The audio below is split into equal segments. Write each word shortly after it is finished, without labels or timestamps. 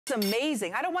That's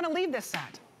amazing. I don't want to leave this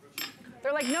set.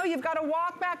 They're like, no, you've got to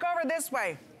walk back over this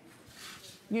way.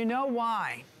 You know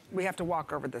why we have to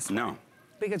walk over this way? No.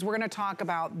 Because we're going to talk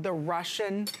about the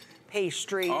Russian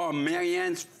pastry. Oh,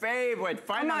 Marianne's favorite.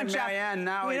 Finally, Marianne,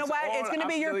 now you know what? It's going to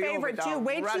be your favorite too.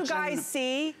 Wait till you guys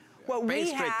see what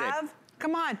we have.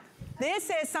 Come on.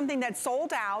 This is something that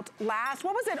sold out last,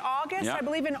 what was it, August? Yep. I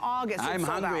believe in August. I'm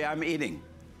hungry, I'm eating.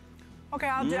 Okay,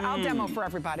 I'll demo for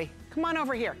everybody. Come on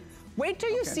over here. Wait till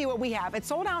you see what we have. It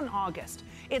sold out in August.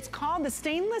 It's called the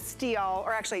stainless steel,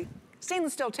 or actually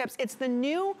stainless steel tips. It's the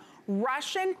new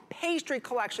Russian pastry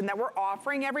collection that we're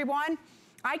offering everyone.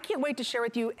 I can't wait to share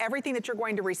with you everything that you're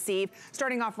going to receive.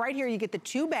 Starting off right here, you get the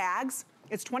 2 bags.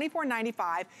 It's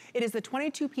 $24.95. It is the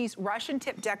 22-piece Russian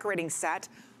tip decorating set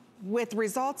with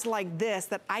results like this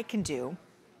that I can do,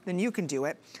 then you can do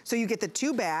it. So you get the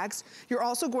 2 bags. You're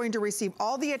also going to receive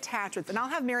all the attachments, and I'll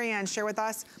have Marianne share with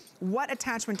us what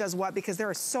attachment does what, because there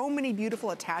are so many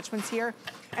beautiful attachments here.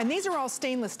 And these are all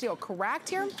stainless steel, correct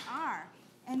here? They are.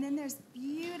 And then there's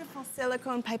beautiful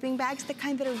silicone piping bags, the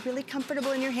kind that are really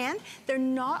comfortable in your hand. They're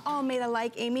not all made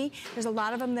alike, Amy. There's a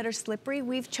lot of them that are slippery.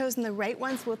 We've chosen the right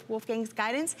ones with Wolfgang's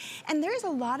guidance. And there's a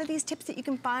lot of these tips that you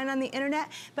can find on the internet,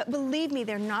 but believe me,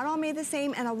 they're not all made the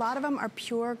same, and a lot of them are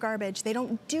pure garbage. They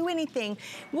don't do anything.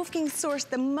 Wolfgang sourced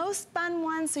the most fun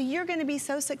ones, so you're gonna be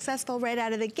so successful right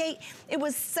out of the gate. It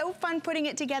was so fun putting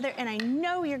it together, and I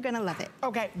know you're gonna love it.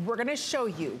 Okay, we're gonna show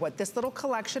you what this little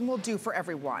collection will do for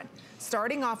everyone.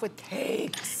 Starting off with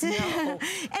cakes. No.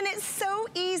 And it's so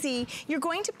easy. You're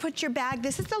going to put your bag,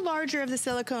 this is the larger of the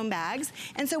silicone bags,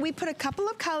 and so we put a couple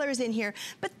of colors in here,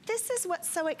 but this is what's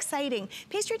so exciting.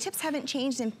 Pastry tips haven't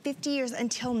changed in 50 years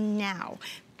until now.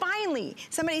 Finally,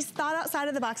 somebody's thought outside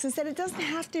of the box and said it doesn't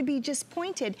have to be just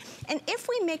pointed. And if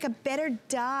we make a better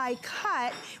die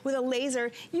cut with a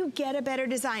laser, you get a better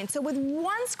design. So with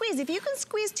one squeeze, if you can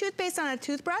squeeze toothpaste on a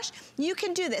toothbrush, you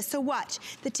can do this. So watch,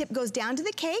 the tip goes down to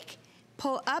the cake,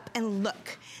 pull up and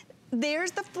look. There's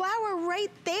the flour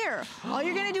right there. All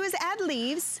you're gonna do is add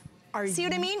leaves. See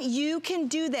what I mean? You can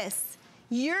do this.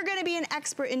 You're gonna be an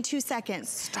expert in 2 seconds.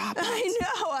 Stop it.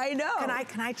 I know.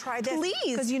 Can I try this? Please.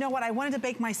 Because you know what, I wanted to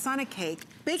bake my son a cake.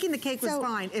 Baking the cake was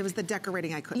fine. It was the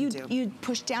decorating I couldn't do. You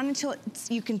push down until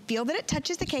you can feel that it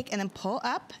touches the cake, and then pull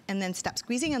up, and then stop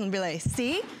squeezing and realize,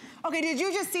 see? Okay, did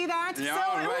you just see that?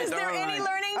 Yeah, so is there any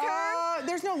learning curve?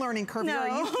 There's no learning curve here. Are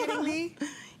you kidding me?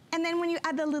 And then when you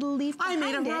add the little leaf behind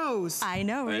I made a rose. I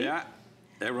know, right? Yeah,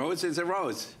 a rose is a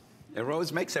rose. A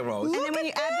rose makes a rose. And then when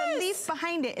you add the leaf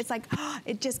behind it, it's like,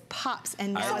 it just pops,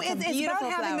 and now it's a beautiful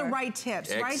about having flower. the right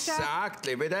tips, right, Chef?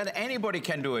 Exactly, but then anybody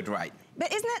can do it right.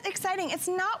 But isn't that exciting? It's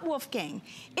not Wolfgang.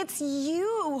 It's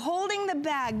you holding the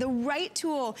bag, the right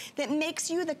tool that makes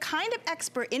you the kind of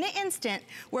expert in an instant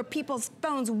where people's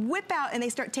phones whip out and they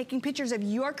start taking pictures of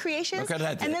your creations. Look at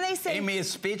that. And then they say, Amy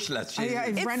is speechless.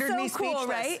 It's rendered me speechless. Cool,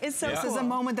 right? It's so cool. This is a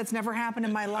moment that's never happened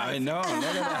in my life. I know. Look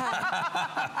at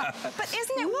that. But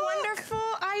isn't it wonderful?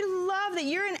 I love that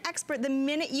you're an expert the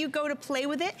minute you go to play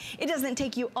with it. It doesn't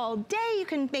take you all day. You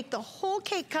can make the whole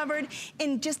cake covered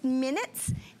in just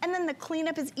minutes. And then the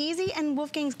cleanup is easy, and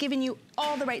Wolfgang's giving you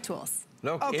all the right tools.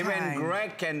 Look, even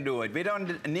Greg can do it. We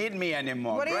don't need me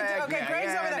anymore. What are you doing? Okay,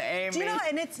 Greg's over there. Amy. Do you know,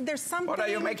 and there's something... What are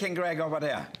you making, Greg, over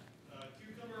there?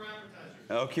 Cucumber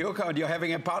appetizer. Oh, cucumber. You're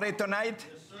having a party tonight?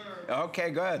 Yes, sir. Okay,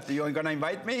 good. You're going to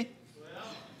invite me? Well,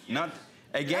 Not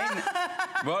again?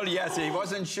 Well, yes, he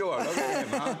wasn't sure. Look at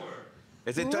him, huh?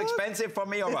 Is it too expensive for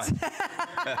me or what?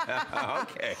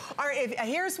 Okay. All right,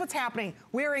 here's what's happening.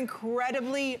 We're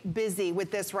incredibly busy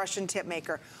with this Russian tip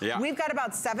maker. Yeah. We've got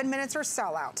about 7 minutes or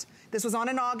sellout. This was on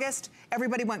in August.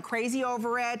 Everybody went crazy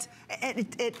over it.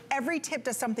 Every tip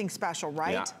does something special,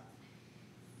 right? Yeah.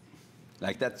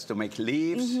 Like that's to make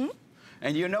leaves. Mm-hmm.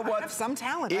 And you know what? I have some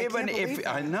talent. Even if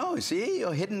I know, see,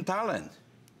 your hidden talent.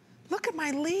 Look at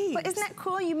my leaves. But isn't that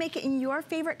cool? You make it in your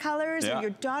favorite colors, or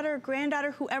your daughter,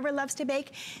 granddaughter, whoever loves to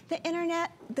bake. The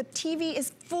internet, the TV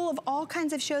is full of all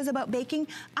kinds of shows about baking.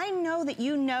 I know that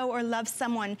you know or love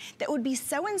someone that would be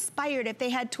so inspired if they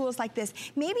had tools like this.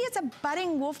 Maybe it's a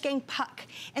budding Wolfgang puck,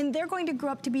 and they're going to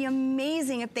grow up to be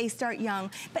amazing if they start young.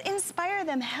 But inspire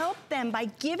them, help them by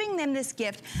giving them this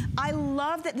gift. I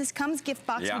love that this comes gift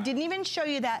box. We didn't even show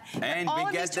you that. And all we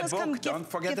of get these tools the book. come Don't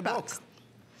forget the book.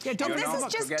 Yeah, and this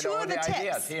is just 2 of the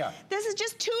tips. This is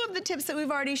just 2 of the tips that we've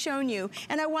already shown you.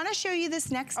 And I want to show you this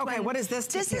next one. Okay, what is this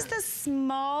tip This is the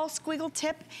small squiggle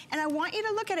tip. And I want you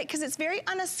to look at it because it's very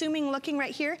unassuming looking right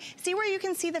here. See where you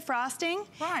can see the frosting?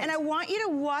 Right. And I want you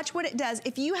to watch what it does.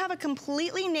 If you have a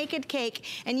completely naked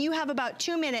cake and you have about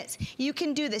 2 minutes, you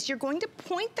can do this. You're going to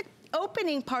point the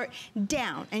opening part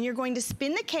down, and you're going to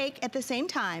spin the cake at the same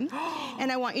time.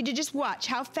 And I want you to just watch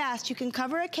how fast you can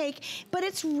cover a cake, but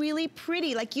it's really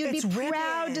pretty. Like you'd be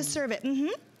proud to serve it.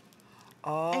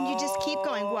 Oh, and you just keep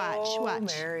going. Watch,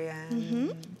 watch.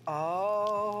 Marian.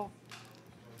 Oh,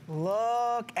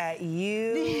 look at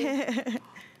you.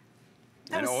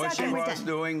 And all she was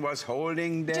doing was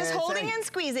holding the Just holding and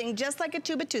squeezing, just like a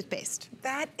tube of toothpaste.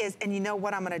 That is, and you know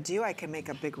what I'm gonna do? I can make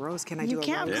a big rose. Can I do a rose?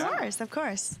 You can, of course, of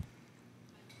course.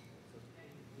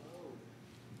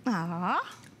 Aww.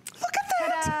 Look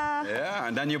at that! Yeah,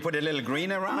 and then you put a little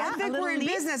green around. I think we're in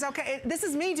business. Okay, this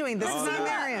is me doing this. This is me,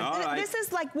 Marian. This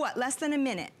is like what? Less than a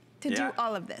minute to do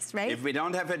all of this, right? If we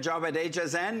don't have a job at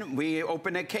HSN, we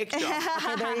open a cake shop.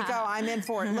 Okay, there you go. I'm in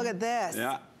for it. Look at this.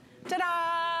 Yeah.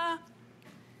 Ta-da!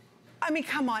 I mean,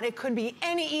 come on. It could be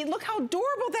any. Look how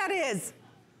adorable that is.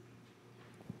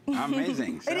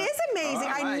 Amazing. It is amazing.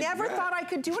 I never thought I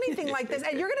could do anything like this.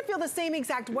 And you're going to feel the same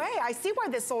exact way. I see why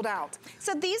this sold out.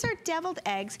 So these are deviled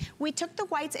eggs. We took the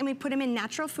whites and we put them in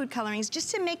natural food colorings just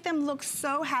to make them look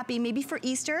so happy, maybe for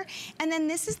Easter. And then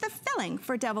this is the filling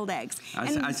for deviled eggs.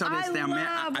 I saw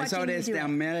this, the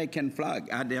American flag,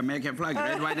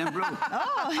 red, white, and blue.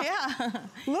 Oh, yeah.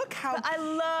 Look how... But I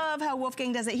love how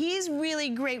Wolfgang does it. He's really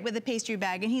great with a pastry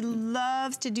bag, and he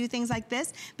loves to do things like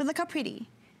this. But look how pretty.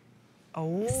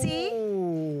 Oh, see?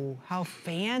 How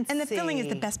fancy. And the filling is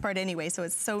the best part anyway, so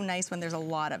it's so nice when there's a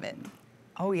lot of it.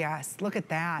 Oh, yes. Look at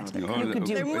that. They're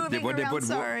moving around,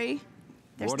 sorry.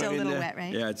 They're still a little wet,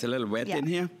 right? Yeah, it's a little wet in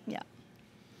here. Yeah.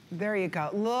 There you go.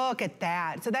 Look at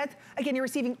that. So that's, again, you're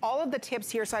receiving all of the tips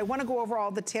here. So I want to go over all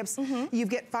the tips. You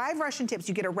get 5 Russian tips.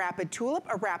 You get a rapid tulip,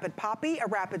 a rapid poppy, a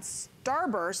rapid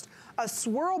starburst, a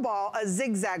swirl ball, a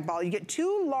zigzag ball. You get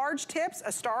 2 large tips,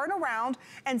 a star and a round,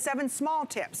 and 7 small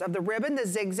tips of the ribbon, the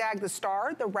zigzag, the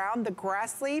star, the round, the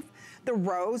grass leaf, the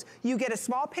rose. You get a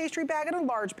small pastry bag and a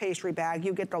large pastry bag.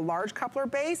 You get the large coupler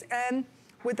base and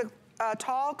with the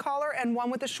tall collar and one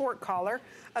with a short collar,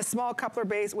 a small coupler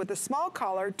base with a small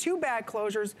collar, 2 bag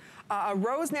closures, a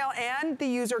rose nail and the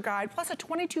user guide, plus a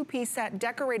 22-piece set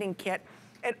decorating kit.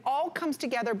 It all comes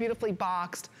together beautifully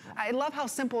boxed. I love how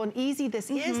simple and easy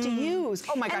this is to use.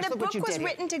 Oh my gosh, look what you did. And the book was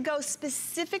written to go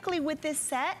specifically with this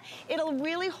set. It'll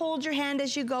really hold your hand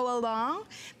as you go along,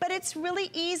 but it's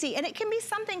really easy. And it can be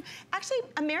something, actually,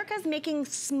 America's making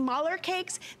smaller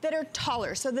cakes that are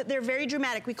taller so that they're very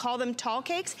dramatic. We call them tall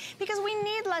cakes because we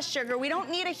need less sugar. We don't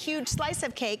need a huge slice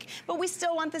of cake, but we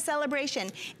still want the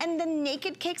celebration. And the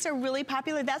naked cakes are really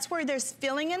popular. That's where there's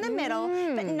filling in the middle,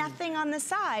 but nothing on the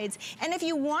sides. And if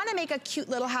you want to make a cute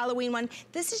little Halloween one,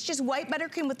 this is just white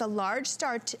buttercream with a large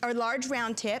large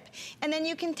round tip, and then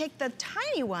you can take the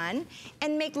tiny one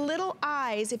and make little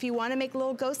eyes if you want to make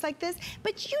little ghosts like this.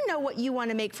 But you know what you want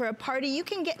to make for a party. You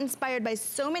can get inspired by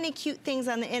so many cute things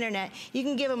on the internet. You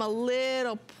can give them a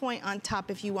little point on top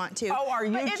if you want to. Oh, our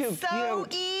YouTube But it's so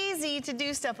easy to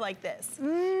do stuff like this.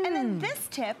 And then this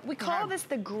tip, we call this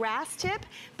the grass tip,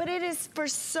 but it is for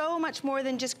so much more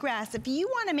than just grass. If you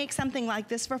want to make something like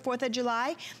this for 4th of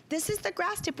July, this is the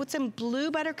grass tip with some blue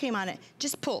buttercream on it.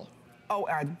 Just pull. Oh,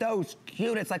 are those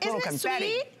cute? It's like little confetti.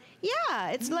 Isn't it sweet? Yeah,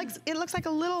 it's like, it looks like a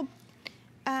little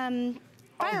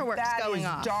fireworks going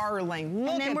off. That is darling.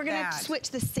 Look at that. And then we're going to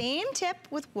switch the same tip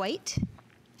with white.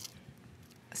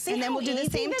 See and then we'll do the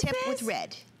same tip is? with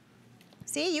red.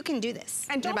 See, you can do this.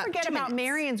 And don't forget about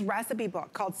Marian's recipe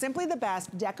book called Simply the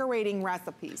Best Decorating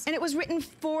Recipes. And it was written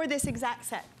for this exact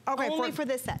set. Okay, only for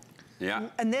this set. Yeah.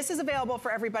 And this is available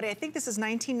for everybody. I think this is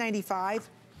 $19.95.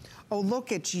 Oh,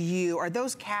 look at you. Are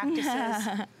those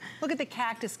cactuses? Look at the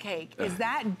cactus cake. Is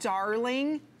that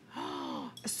darling?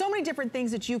 So many different things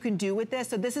that you can do with this.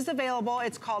 So this is available.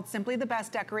 It's called Simply the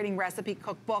Best Decorating Recipe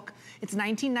Cookbook. It's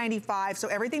 $19.95. So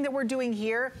everything that we're doing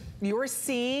here, you're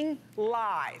seeing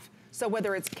live. So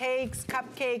whether it's cakes,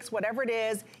 cupcakes, whatever it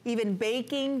is, even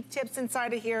baking tips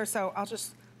inside of here. So I'll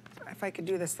just, if I could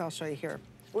do this, I'll show you here.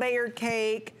 Layered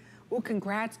cake. Oh,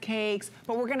 congrats cakes.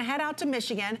 But we're gonna head out to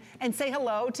Michigan and say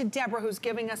hello to Deborah, who's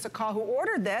giving us a call, who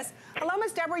ordered this. Hello,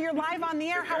 Miss Deborah, you're live on the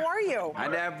air. How are you? Hi,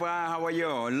 Deborah, how are you?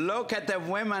 Look at the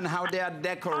women, how they are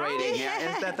decorating here.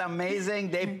 Isn't that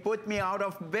amazing? They put me out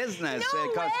of business. No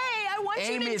way, I want you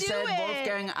to do it. Amy said,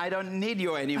 Wolfgang, I don't need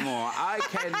you anymore. I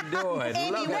can do it.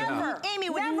 Amy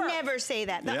would never say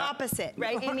that. The opposite,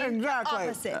 right, Amy? Exactly.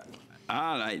 Opposite.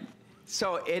 All right.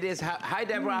 So it is, hi,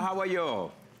 Deborah, how are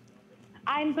you?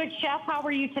 I'm good, Chef. How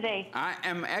are you today? I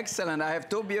am excellent. I have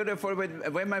 2 beautiful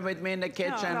women with me in the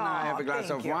kitchen. I have a glass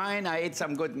of wine. I ate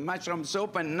some good mushroom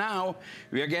soup. And now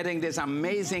we are getting these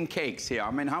amazing cakes here.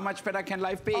 I mean, how much better can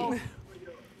life be?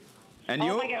 And oh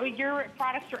you? my God, your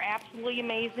products are absolutely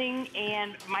amazing,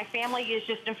 and my family is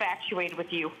just infatuated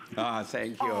with you. Oh,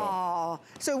 thank you. Oh,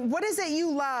 so what is it you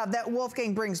love that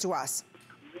Wolfgang brings to us?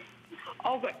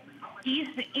 Oh, but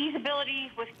easeability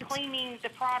with cleaning the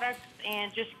products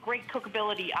and just great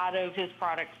cookability out of his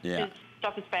products. Yeah. His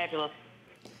stuff is fabulous.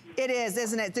 It is,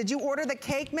 isn't it? Did you order the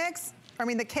cake mix? I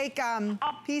mean, the cake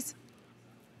piece?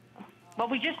 Well,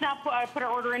 we just now put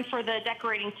our order in for the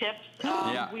decorating tips.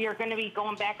 Yeah. We are going to be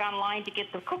going back online to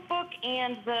get the cookbook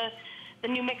and the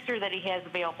new mixer that he has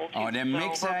available. Too. Oh, the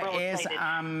mixer we're real is excited.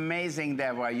 amazing,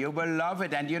 Deborah. You will love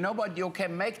it. And you know what? You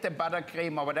can make the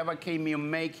buttercream or whatever cream you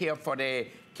make here for the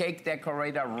cake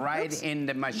decorator right in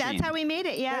the machine. That's how we made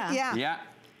it, yeah. Yeah. Yeah.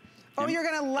 Oh, you're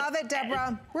going to love it,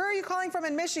 Deborah. Where are you calling from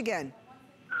in Michigan?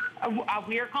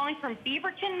 We are calling from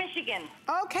Beaverton, Michigan.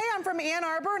 Okay, I'm from Ann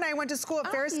Arbor, and I went to school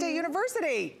at Fair State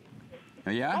University.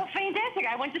 Yeah? Oh, fantastic.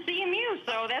 I went to CMU,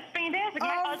 so that's fantastic.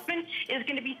 My Oh. husband is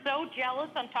going to be so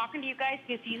jealous on talking to you guys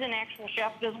because he's an actual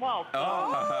chef as well. So.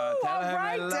 Oh, tell all him I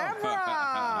right, love.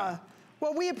 Deborah.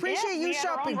 Well, we appreciate you we have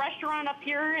shopping. our own restaurant up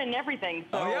here and everything.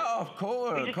 So Oh, yeah, of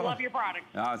course. we just love your product.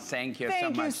 Oh, thank you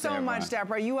Thank so much, you so much,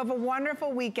 Deborah. You have a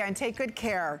wonderful weekend. Take good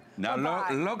care. Now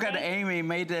Bye-bye. look at Amy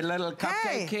made a little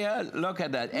cupcake here. Look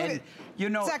at that. And at- you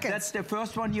know, Seconds. that's the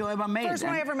first one you ever made. First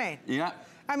one I And- ever made. Yeah.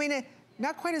 I mean,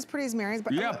 not quite as pretty as Marion's,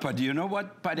 but Yeah, but you know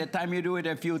what? By the time you do it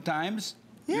a few times,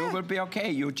 you Yeah. will be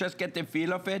okay. You just get the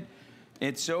feel of it.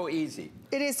 It's so easy.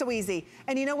 it is so easy.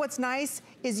 And you know what's nice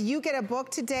is you get a book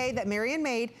today that Marion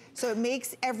made, so it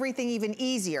makes everything even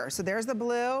easier. So there's the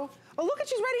blue. Oh, look at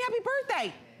she's ready. Happy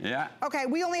birthday. Yeah. Okay,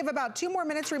 we only have about 2 more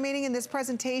minutes remaining in this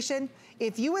presentation.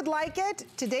 If you would like it,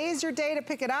 today is your day to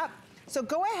pick it up. So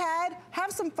go ahead,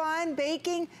 have some fun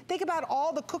baking. Think about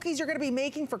all the cookies you're gonna be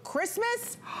making for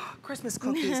Christmas. Christmas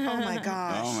cookies, oh my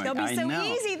gosh. Oh my- They'll be I so know.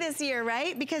 easy this year,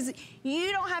 right? Because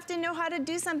you don't have to know how to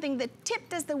do something. The tip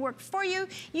does the work for you.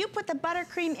 You put the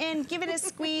buttercream in, give it a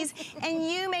squeeze, and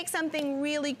you make something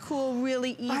really cool,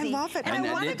 really easy. I love it. And And I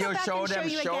then want to did go you back show and them,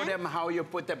 show you again. how you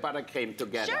put the buttercream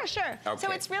together? Sure, sure. Okay.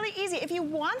 So it's really easy. If you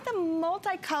want the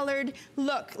multicolored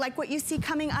look, like what you see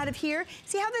coming out of here,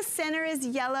 see how the center is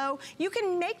yellow? You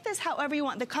can make this however you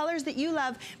want, the colors that you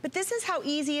love, but this is how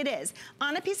easy it is.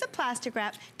 On a piece of plastic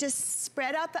wrap, just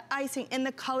spread out the icing in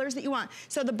the colors that you want.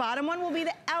 So the bottom one will be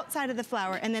the outside of the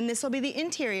flower, and then this will be the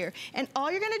interior. And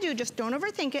all you're gonna do, just don't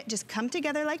overthink it, just come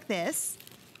together like this.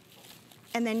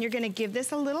 And then you're gonna give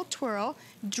this a little twirl,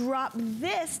 drop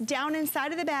this down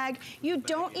inside of the bag. You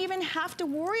don't even have to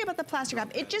worry about the plastic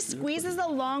wrap. It just squeezes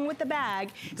along with the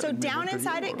bag. So down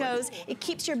inside it goes, it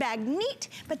keeps your bag neat,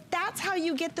 but that's how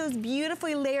you get those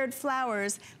beautifully layered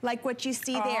flowers like what you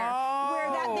see there, where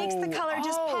that makes the color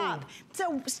just pop.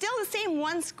 So still the same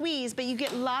one squeeze, but you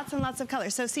get lots and lots of color.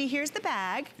 So see, here's the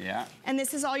bag. Yeah. And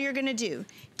this is all you're gonna do.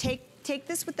 Take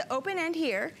this with the open end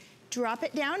here, drop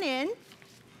it down in,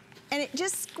 and it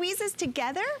just squeezes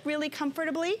together really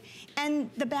comfortably, and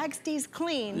the bag stays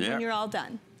clean Yep. when you're all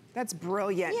done. That's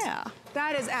brilliant. Yeah.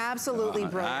 That is absolutely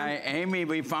brilliant. Amy,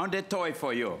 we found a toy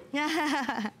for you.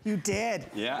 You did.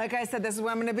 Yeah. Like I said, this is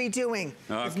what I'm gonna be doing.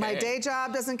 If my Okay. day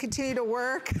job doesn't continue to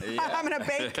work, Yeah. I'm gonna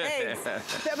bake cakes.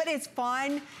 But it's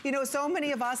fun. You know, so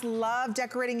many of us love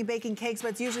decorating and baking cakes, but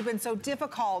it's usually been so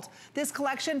difficult. This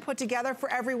collection put together for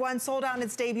everyone, sold out in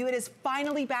its debut. It is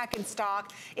finally back in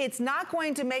stock. It's not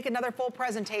going to make another full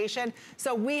presentation.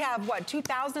 So we have, what,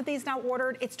 2,000 of these now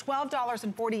ordered? It's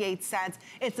 $12.48.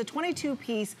 It's the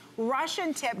 22-piece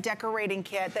Russian tip decorating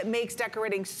kit that makes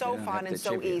decorating so fun and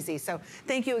so easy. So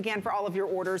thank you again for all of your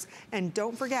orders. And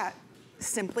don't forget,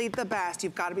 simply the best.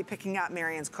 You've got to be picking up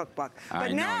Marion's cookbook. But I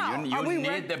know, now, you are we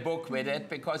need the book with it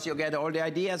because you get all the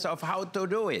ideas of how to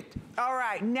do it. All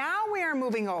right, now we are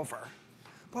moving over.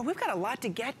 Well, we've got a lot to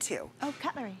get to. Oh,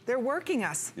 cutlery. They're working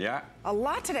us. Yeah. A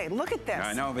lot today. Look at this.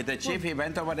 I know, with the chief, he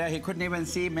went over there, he couldn't even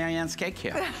see Marianne's cake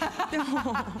here.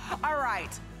 All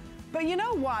right. But you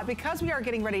know what? Because we are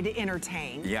getting ready to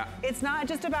entertain, Yeah. it's not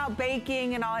just about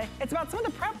baking and all, it's about some of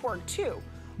the prep work too.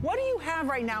 What do you have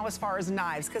right now as far as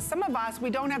knives? Because some of us, we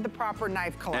don't have the proper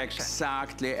knife collection.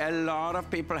 Exactly. A lot of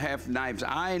people have knives.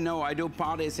 I know, I do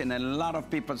parties in a lot of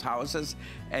people's houses,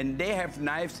 and they have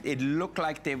knives. It look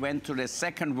like they went to the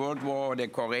Second World War or the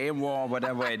Korean War,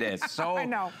 whatever it is. So, I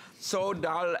know. So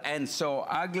dull and so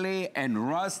ugly and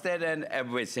rusted and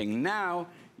everything. Now,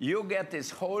 you get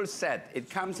this whole set. It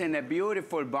comes in a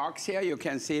beautiful box here. You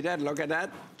can see that. Look at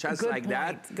that. Just Good like point.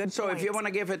 that. Good so if you point. want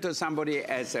to give it to somebody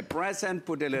as a present,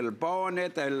 put a little bow on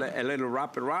it, a little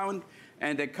wrap around,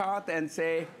 and a card and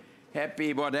say,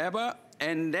 happy whatever.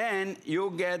 And then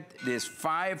you get these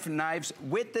 5 knives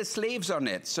with the sleeves on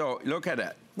it. So look at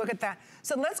it. Look at that.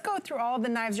 So let's go through all the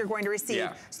knives you're going to receive.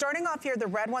 Yeah. Starting off here, the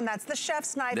red one, that's the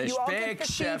chef's knife. The you all big get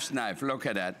chef's knife, look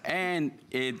at that. And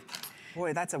it...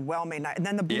 Boy, that's a well-made knife. And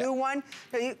then the blue one,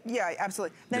 yeah,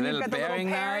 absolutely. Then you've got the little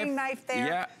paring knife there.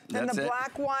 Yeah, then the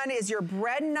black one is your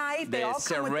bread knife. They all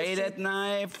come with serrated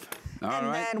knife.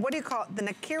 And then, what do you call it? The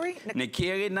Nakiri?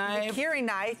 Nakiri knife. Nakiri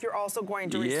knife you're also going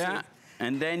to receive. Yeah,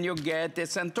 and then you get the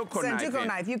Santoku knife. Santoku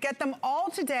knife. You get them all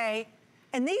today.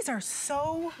 And these are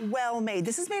so well made.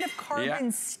 This is made of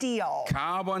carbon steel.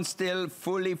 Carbon steel,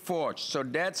 fully forged. So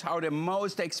that's how the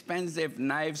most expensive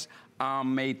knives are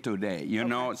made today, you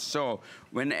know? So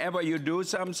whenever you do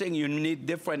something, you need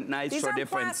different knives for different...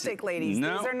 These aren't plastic, ladies.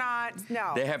 No. These are not,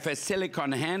 no. They have a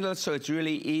silicone handle, so it's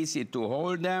really easy to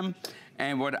hold them.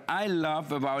 And what I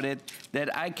love about it,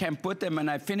 that I can put them, when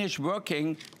I finish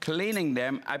working, cleaning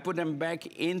them, I put them back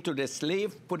into the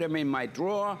sleeve, put them in my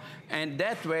drawer, and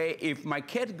that way, if my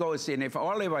kid goes in, if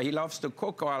Oliver, he loves to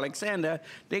cook, or Alexander,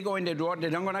 they go in the drawer, they're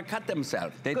not gonna cut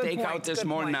themselves. They take out the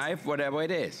small knife, whatever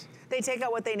it is. They take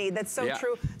out what they need. That's so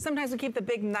true. Sometimes we keep the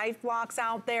big knife blocks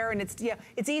out there, and it's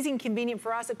easy and convenient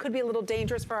for us. It could be a little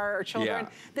dangerous for our children.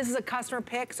 This is a customer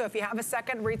pick, so if you have a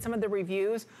second, read some of the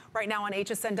reviews right now on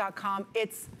hsn.com.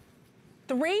 It's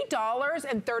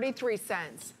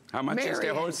 $3.33. How much is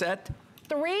the whole set?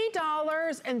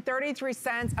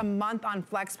 $3.33 a month on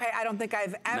FlexPay. I don't think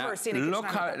I've ever seen a kitchen look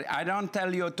how, I don't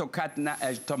tell you to cut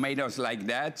tomatoes like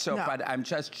that, so but I'm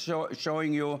just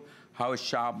showing you how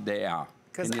sharp they are.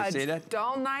 Because a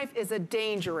dull knife is a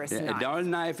dangerous knife. A dull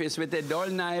knife is, with a dull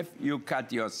knife, you cut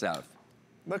yourself.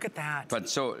 Look at that. But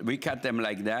so we cut them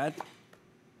like that.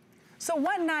 So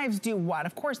what knives do what?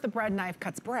 Of course, the bread knife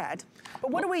cuts bread.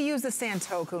 But what do we use the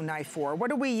Santoku knife for? What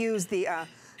do we use the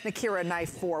Nakiri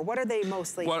knife for? What are they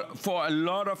mostly? Well, for a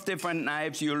lot of different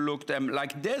knives, you look them,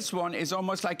 like this one is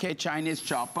almost like a Chinese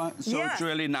chopper, so it's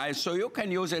really nice. So you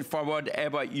can use it for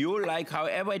whatever you like,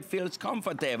 however it feels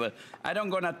comfortable. I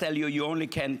don't gonna tell you you only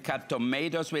can cut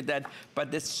tomatoes with that,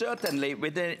 but certainly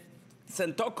with the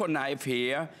Santoku knife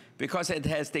here, because it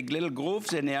has the little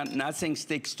grooves in there, nothing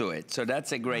sticks to it. So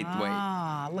that's a great way.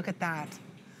 Ah, look at that.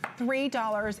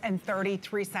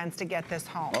 $3.33 to get this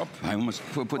home. Oh, I almost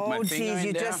put my finger in there. Oh, geez,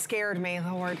 you just scared me,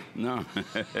 Lord. No.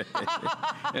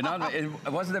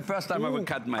 It wasn't the first time I would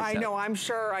cut myself. I know, I'm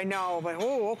sure, I know, but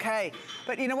okay.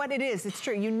 But you know what, it is, it's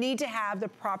true. You need to have the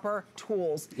proper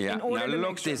tools in order to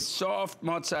look, this soft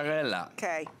mozzarella.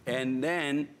 Okay. And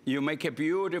then you make a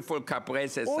beautiful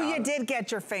caprese salad. Oh, you did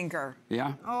get your finger.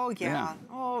 Yeah? Oh, yeah.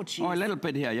 Oh, geez. Oh, a little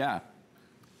bit here, yeah.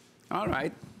 All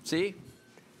right, see?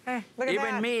 Hey, look at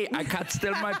Even me, I cut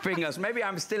still my fingers. Maybe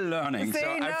I'm still learning. See,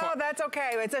 so no, that's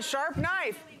okay. It's a sharp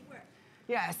knife.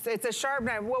 Yes, it's a sharp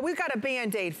knife. Well, we've got a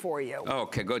Band-Aid for you.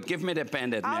 Okay, good. Give me the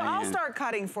Band-Aid, Marianne. I'll start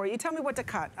cutting for you. Tell me what to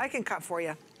cut. I can cut for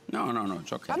you. No,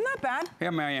 it's okay. I'm not bad.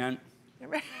 Here, Marianne.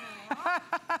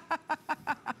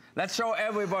 Let's show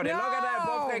everybody. No. Look at that.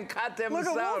 Wolfgang cut himself. Look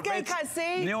at Wolfgang cut,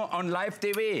 see? New on live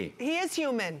TV. He is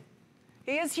human.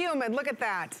 He is human. Look at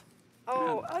that.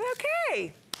 Oh,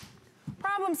 okay.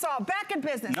 Problem solved. Back in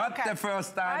business. Not the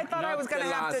first time. I thought I was going to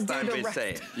have to do the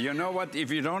rest. You know what?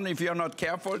 If you're not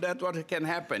careful, that's what can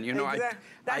happen. You know,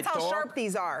 that's how sharp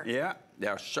these are. Yeah,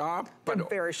 they're sharp. They're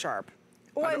very sharp.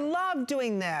 Oh, I love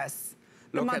doing this.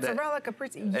 The mozzarella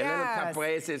caprese. Yes. A little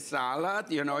caprese salad.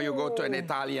 You know, you go to an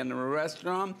Italian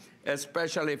restaurant,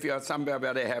 especially if you're somewhere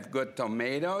where they have good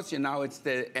tomatoes. You know, it's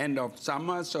the end of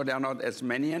summer, so there are not as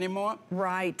many anymore.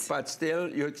 Right. But still,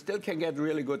 you still can get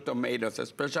really good tomatoes,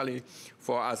 especially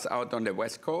for us out on the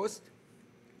West Coast.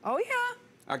 Oh,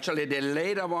 yeah. Actually, the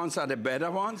later ones are the better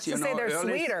ones. You know, say they're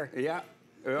sweeter. Yeah.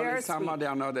 Early summer, they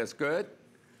are not as good.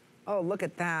 Oh, look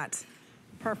at that.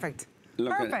 Perfect.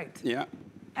 Perfect. Yeah.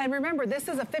 And remember, this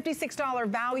is a $56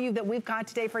 value that we've got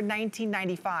today for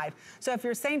 $19.95. So if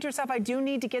you're saying to yourself, I do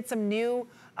need to get some new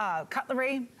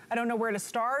cutlery, I don't know where to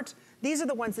start, these are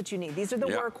the ones that you need. These are the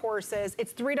workhorses.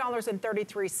 It's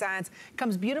 $3.33.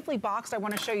 Comes beautifully boxed. I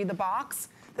want to show you the box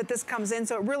that this comes in.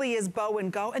 So it really is bow and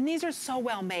go. And these are so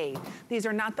well made. These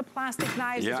are not the plastic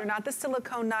knives. These are not the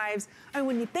silicone knives. I mean,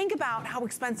 when you think about how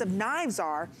expensive knives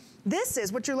are, this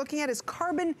is, what you're looking at is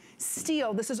carbon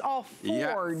steel. This is all forged.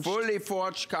 Yeah, fully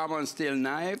forged carbon steel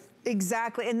knife.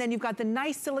 Exactly, and then you've got the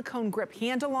nice silicone grip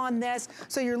handle on this.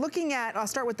 So you're looking at, I'll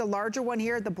start with the larger one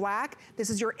here, the black. This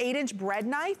is your 8-inch bread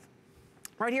knife.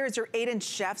 Right here is your 8-inch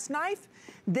chef's knife.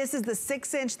 This is the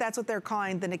 6-inch, that's what they're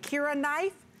calling the Nakiri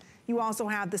knife. You also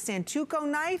have the Santoku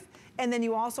knife, and then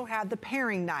you also have the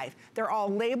paring knife. They're all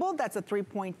labeled. That's a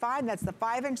 3.5, that's the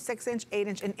 5-inch, 6-inch,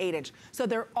 8-inch, and 8-inch. So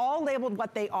they're all labeled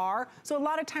what they are. So a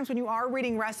lot of times when you are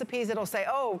reading recipes, it'll say,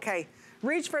 oh, okay,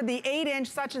 reach for the 8-inch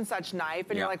such and such knife.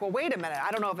 And you're like, well, wait a minute.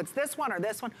 I don't know if it's this one or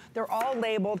this one. They're all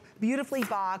labeled, beautifully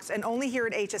boxed, and only here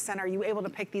at HSN are you able to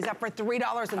pick these up for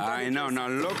 $3.32. I know. Now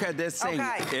look at this thing.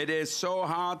 Okay. It is so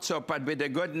hard, but with a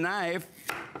good knife,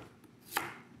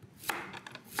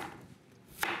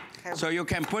 so you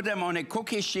can put them on a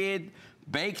cookie sheet,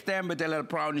 bake them with a little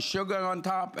brown sugar on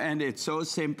top, and it's so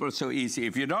simple, so easy.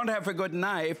 If you don't have a good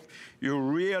knife, you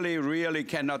really, really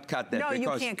cannot cut them. No,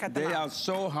 because you can't cut them they out. are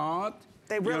so hard.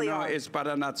 They really are. It's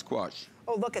butternut squash.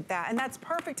 Oh, look at that. And that's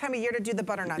perfect time of year to do the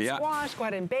butternut squash. Go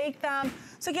ahead and bake them.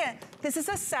 So again, this is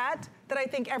a set that I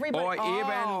think everybody... Or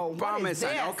even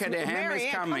parmesan. Okay, the ham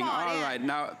is coming. All right,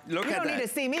 now look at that. You don't need to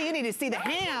see me, you need to see the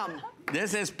ham.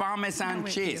 This is parmesan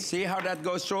cheese. See how that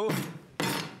goes through?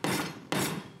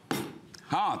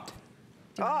 Hot.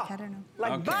 Oh,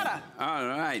 like butter. All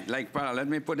right, like butter. Let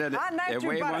me put it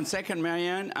away 1 second,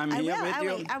 Marianne. I'm here with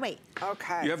you. I'll wait.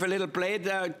 Okay. You have a little plate,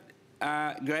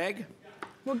 Greg?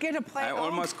 We'll get a plate. I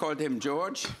almost called him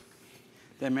George.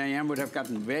 Then Marianne would have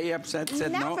gotten very upset,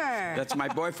 said no. That's my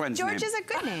boyfriend's name. George is a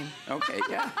good name. Okay,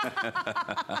 yeah.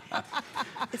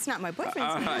 It's not my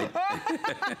boyfriend's name.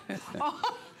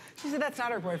 Oh, she said that's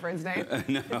not her boyfriend's name.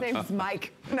 No. His name's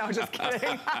Mike. No, just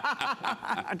kidding.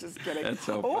 I'm just kidding. That's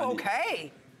so funny. Oh,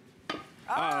 okay.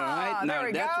 All right,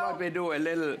 now that's what we do. A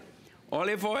little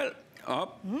olive oil.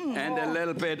 And a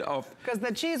little bit of because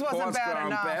the cheese wasn't bad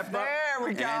enough. Pepper, there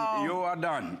we go. And you are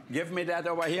done. Give me that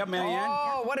over here, Marianne.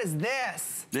 Oh, what is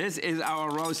this? This is our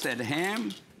roasted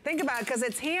ham. Think about it, because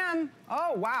it's ham.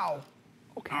 Oh, wow.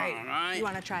 Okay. All right. You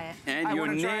want to try it? And you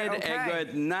need a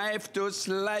good knife to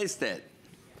slice it.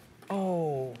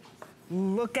 Oh,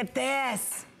 look at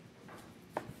this.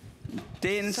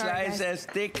 Thin slices,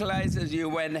 thick slices, you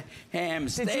went ham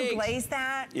steaks. Did you glaze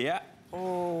that? Yeah.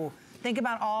 Oh. Think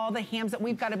about all the hams that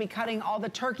we've got to be cutting, all the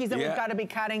turkeys that we've got to be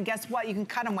cutting. Guess what? You can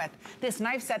cut them with this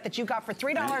knife set that you got for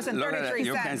 $3.33. Look at that.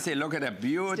 You can see, look at the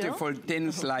beautiful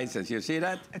thin slices. You see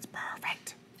that? It's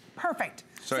perfect. Perfect.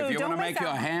 So if you want to make your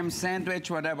ham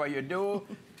sandwich, whatever you do,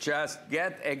 just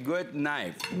get a good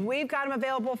knife. We've got them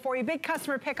available for you. Big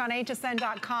customer pick on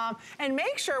hsn.com. And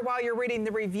make sure while you're reading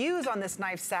the reviews on this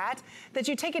knife set that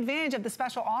you take advantage of the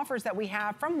special offers that we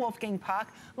have from Wolfgang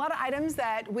Puck. A lot of items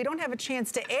that we don't have a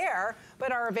chance to air,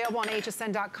 but are available on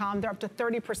hsn.com. They're up to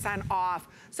 30% off.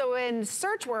 So in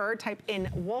search word, type in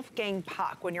Wolfgang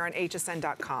Puck when you're on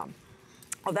hsn.com.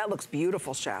 Oh, that looks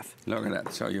beautiful, Chef. Look at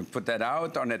that. So you put that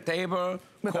out on the table,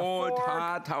 with cold,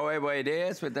 hot, however it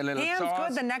is, with a little sauce.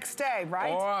 Ham's good the next day,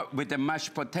 right? Or with the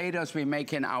mashed potatoes we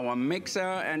make in our mixer,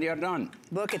 and you're done.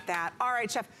 Look at that. All right,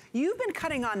 Chef, you've been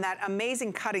cutting on that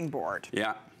amazing cutting board.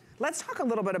 Yeah. Let's talk a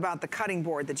little bit about the cutting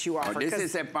board that you offer. This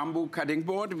is a bamboo cutting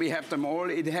board. We have them all.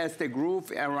 It has the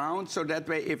groove around, so that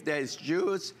way if there is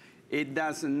juice, it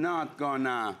does not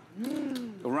gonna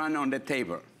run on the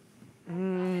table.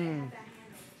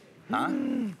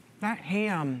 That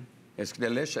ham. It's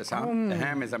delicious, huh? The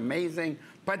ham is amazing,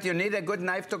 but you need a good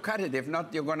knife to cut it. If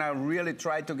not, you're gonna really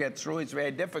try to get through. It's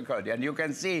very difficult. And you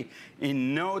can see,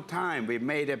 in no time, we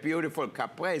made a beautiful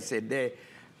caprese, the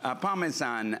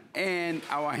parmesan, and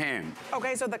our ham.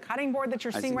 Okay, so the cutting board that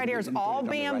you're seeing right here is all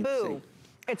bamboo.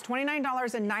 It's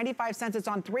 $29.95. It's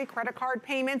on 3 credit card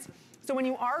payments. So when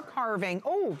you are carving,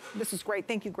 oh, this is great.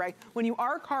 Thank you, Greg. When you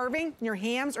are carving your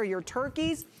hams or your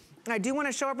turkeys, and I do want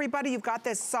to show everybody, you've got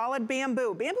this solid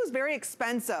bamboo. Bamboo is very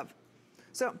expensive.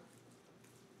 So,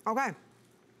 okay,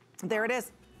 there it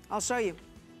is. I'll show you.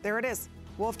 There it is.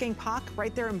 Wolfgang Puck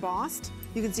right there embossed.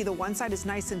 You can see the one side is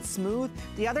nice and smooth.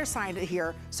 The other side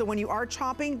here, so when you are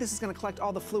chopping, this is going to collect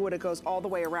all the fluid. It goes all the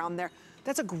way around there.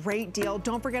 That's a great deal.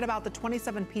 Don't forget about the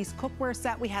 27-piece cookware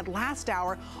set we had last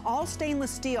hour, all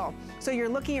stainless steel. So you're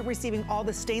looking at receiving all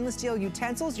the stainless steel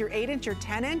utensils, your 8-inch, your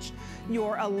 10-inch,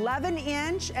 your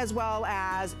 11-inch, as well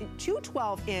as 2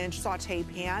 12-inch saute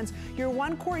pans, your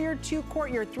 1 quart, your 2 quart,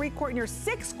 your 3 quart, and your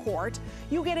 6 quart.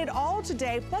 You get it all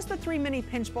today, plus the 3 mini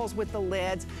pinch bowls with the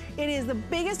lids. It is the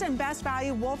biggest and best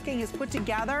value Wolfgang has put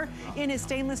together in his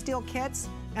stainless steel kits.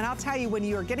 And I'll tell you, when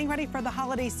you're getting ready for the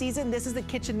holiday season, this is the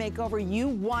kitchen makeover you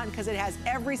want because it has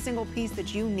every single piece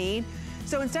that you need.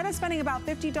 So instead of spending about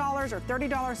 $50 or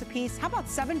 $30 a piece, how about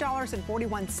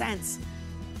 $7.41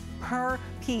 per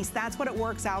piece? That's what it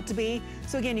works out to be.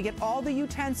 So again, you get all the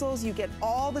utensils, you get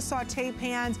all the saute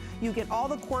pans, you get all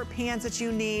the quart pans that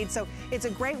you need. So it's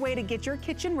a great way to get your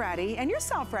kitchen ready and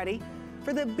yourself ready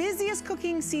for the busiest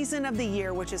cooking season of the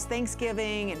year, which is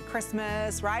Thanksgiving and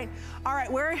Christmas, right? All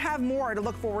right, we have more to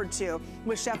look forward to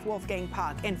with Chef Wolfgang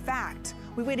Puck. In fact,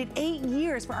 we waited 8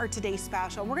 years for our today's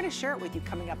special. We're gonna share it with you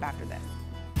coming up after this.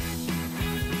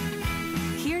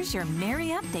 Here's your Merry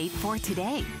update for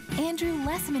today. Andrew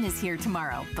Lessman is here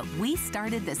tomorrow, but we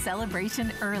started the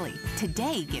celebration early.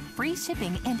 Today, get free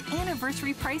shipping and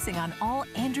anniversary pricing on all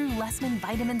Andrew Lessman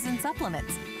vitamins and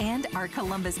supplements. And our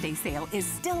Columbus Day sale is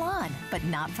still on, but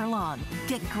not for long.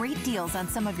 Get great deals on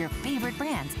some of your favorite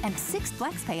brands and 6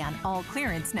 FlexPay on all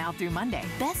clearance now through Monday.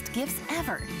 Best gifts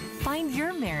ever. Find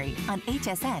your Merry on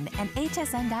HSN and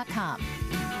hsn.com.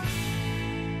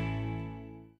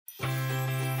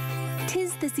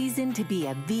 'Tis the season to be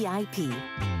a VIP.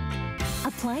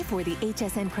 Apply for the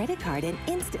HSN credit card and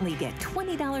instantly get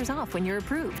 $20 off when you're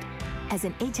approved. As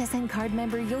an HSN card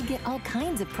member, you'll get all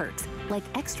kinds of perks, like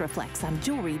extra flex on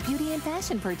jewelry, beauty, and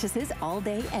fashion purchases all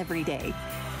day, every day.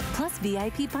 Plus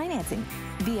VIP financing,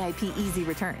 VIP easy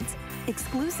returns,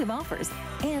 exclusive offers,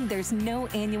 and there's no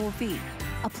annual fee.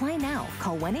 Apply now.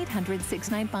 Call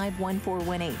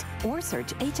 1-800-695-1418 or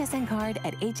search HSN card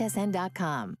at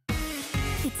hsn.com.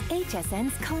 It's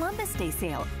HSN's Columbus Day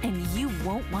sale, and you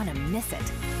won't want to miss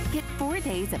it. Get 4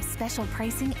 days of special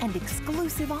pricing and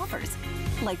exclusive offers,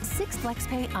 like 6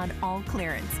 FlexPay on all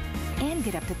clearance. And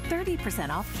get up to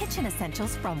 30% off kitchen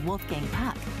essentials from Wolfgang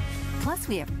Puck. Plus,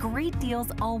 we have great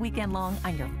deals all weekend long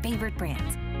on your favorite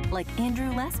brands, like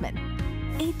Andrew Lessman,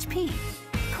 HP,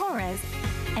 Korres,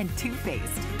 and Too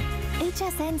Faced.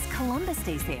 HSN's Columbus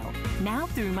Day sale, now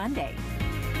through Monday.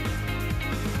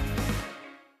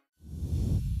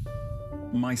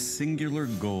 My singular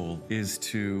goal is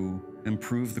to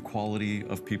improve the quality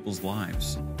of people's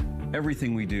lives.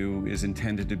 Everything we do is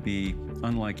intended to be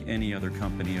unlike any other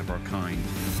company of our kind.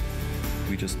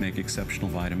 We just make exceptional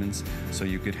vitamins so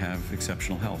you could have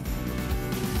exceptional health.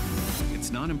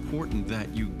 It's not important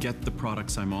that you get the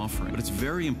products I'm offering, but it's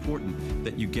very important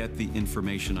that you get the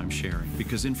information I'm sharing,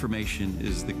 because information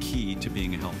is the key to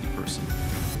being a healthy person.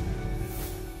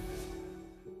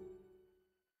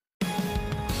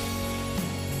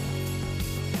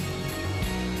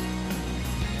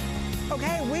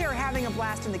 Okay, we are having a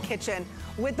blast in the kitchen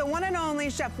with the one and only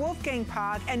Chef Wolfgang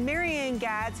Puck and Marianne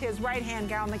Gatz, his right-hand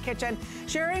gal in the kitchen,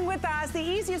 sharing with us the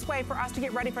easiest way for us to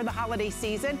get ready for the holiday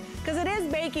season, because it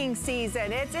is baking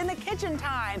season. It's in the kitchen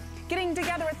time, getting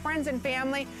together with friends and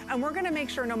family, and we're gonna make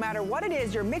sure no matter what it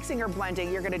is you're mixing or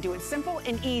blending, you're gonna do it simple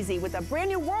and easy with a brand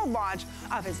new world launch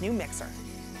of his new mixer.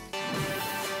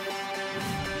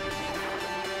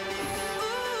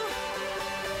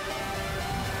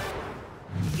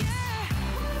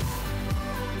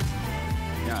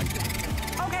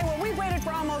 Okay, well, we've waited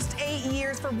for almost 8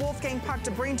 years for Wolfgang Puck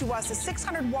to bring to us a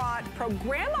 600-watt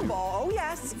programmable, oh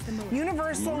yes,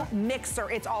 universal mixer.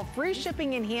 It's all free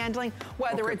shipping and handling,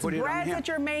 whether it's bread that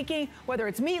you're making, whether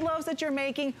it's meatloaves that you're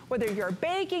making, whether you're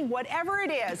baking, whatever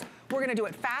it is. We're gonna do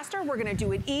it faster, we're gonna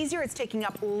do it easier, it's taking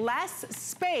up less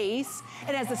space.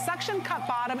 It has a suction cup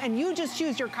bottom, and you just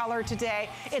choose your color today.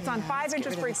 It's on 5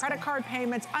 interest-free credit card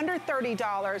payments, under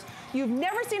 $30. You've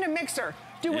never seen a mixer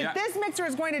do what this mixer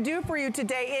is going to do for you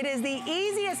today. It is the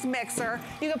easiest mixer.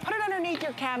 You can put it underneath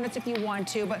your cabinets if you want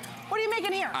to, but what are you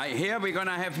making here? Here we're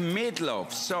gonna have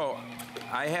meatloaf. So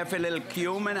I have a little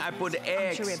cumin, I put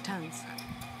eggs, I'm sure we have tons.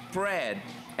 bread,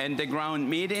 and the ground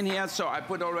meat in here. So I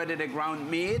put already the ground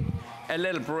meat, a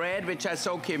little bread, which I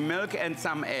soak in milk, and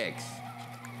some eggs.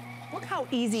 Look how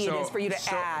easy it is for you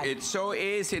to add. It's so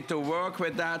easy to work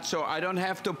with that, so I don't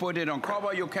have to put it on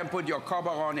cover. You can put your cover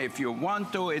on if you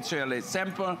want to. It's really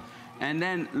simple. And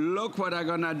then look what I'm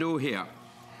gonna do here.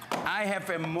 I have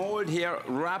a mold here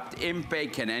wrapped in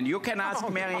bacon, and you can ask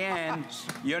Marianne,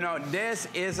 you know, this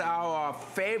is our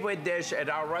favorite dish at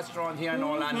our restaurant here in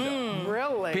Orlando.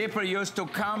 Really? People used to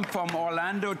come from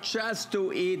Orlando just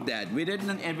to eat that. We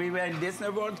didn't, and we were in Disney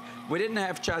World, we didn't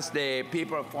have just the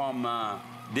people from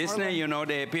Disney, you know,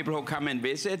 the people who come and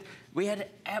visit. We had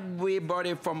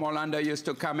everybody from Orlando used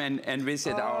to come and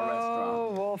visit our restaurant.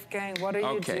 Oh, Wolfgang, what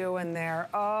are you doing there?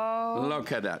 Oh.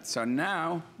 Look at that. So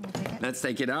now, let's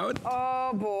take it out.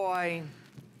 Oh, boy.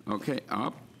 Okay,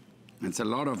 up. It's a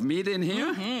lot of meat in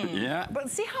here. Yeah. But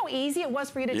see how easy it was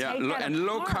for you to take that and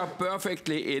look how apart.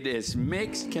 perfectly it is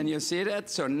mixed. Can you see that?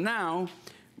 So now,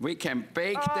 we can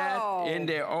bake that in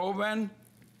the oven.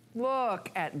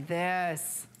 Look at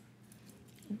this.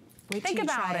 Think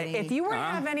about it. If you were to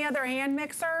have any other hand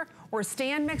mixer or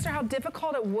stand mixer, how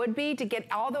difficult it would be to get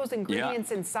all those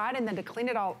ingredients inside and then to clean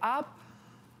it all up.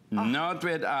 Not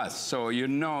with us. So you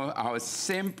know how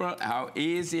simple, how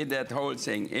easy that whole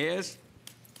thing is.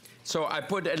 So I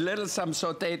put a little some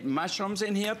sauteed mushrooms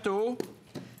in here too.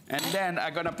 And then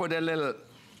I'm gonna put a little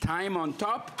thyme on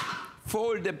top,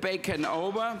 fold the bacon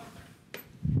over,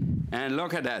 and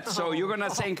look at that. So you're gonna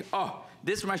think, oh,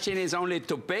 this machine is only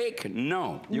to bake?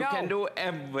 No, you can do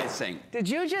everything. Did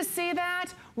you just see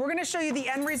that? We're gonna show you the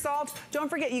end result. Don't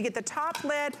forget, you get the top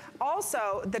lid.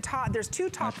 Also, the top, there's two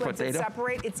top lids that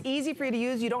separate. It's easy for you to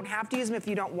use. You don't have to use them if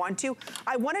you don't want to.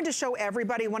 I wanted to show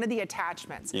everybody one of the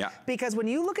attachments. Yeah. Because when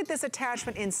you look at this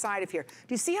attachment inside of here,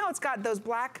 do you see how it's got those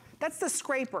black, that's the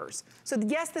scrapers. So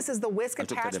yes, this is the whisk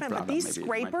attachment, but these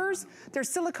scrapers, they're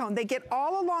silicone. They get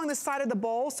all along the side of the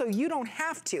bowl, so you don't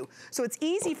have to. So it's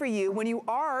easy for you when you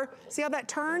are, see how that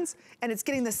turns? And it's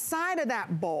getting the side of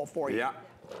that bowl for you. Yeah.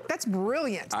 That's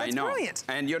brilliant. That's brilliant.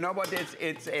 And you know what?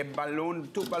 It's a balloon,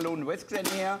 two balloon whisks in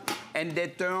here, and they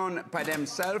turn by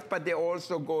themselves, but they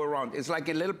also go around. It's like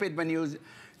a little bit when you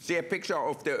see a picture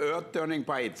of the Earth turning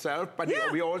by itself, but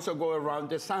we also go around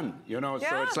the sun, you know,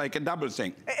 so it's like a double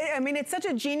thing. I mean, it's such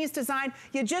a genius design.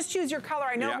 You just choose your color.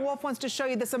 I know Wolf wants to show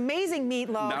you this amazing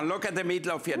meatloaf. Now look at the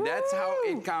meatloaf here. Woo! That's how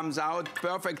it comes out,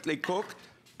 perfectly cooked.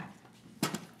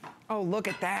 Oh, look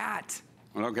at that.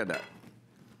 Look at that.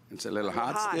 It's a little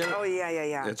hot still. Oh,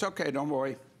 yeah. It's okay, don't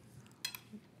worry.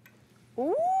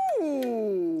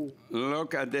 Ooh.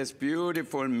 Look at this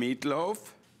beautiful meatloaf.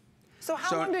 So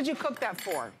how long did you cook that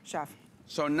for, Chef?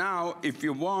 So now, if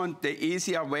you want, the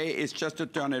easier way is just to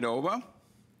turn it over,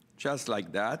 just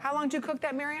like that. How long did you cook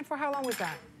that, Marianne, for? How long was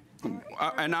that?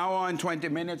 An hour and 20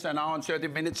 minutes, an hour and 30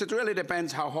 minutes. It really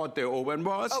depends how hot the oven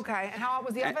was. Okay, and how hot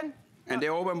was the oven? And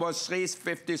the oven was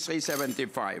 350,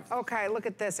 375. Okay, look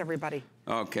at this, everybody.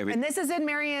 Okay. And this is in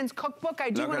Marianne's cookbook.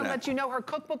 I do want to let you know her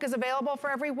cookbook is available for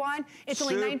everyone. It's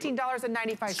only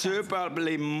 $19.95.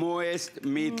 Superbly moist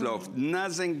meatloaf.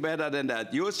 Nothing better than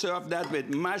that. You serve that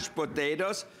with mashed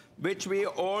potatoes, which we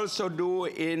also do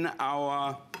in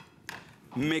our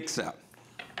mixer.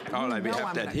 All right, we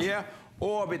have that here.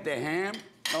 Or with the ham.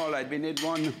 All right, we need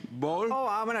one bowl. Oh,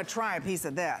 I'm gonna try a piece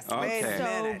of this. Okay. Wait a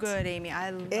minute. So good, Amy. I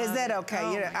love Is that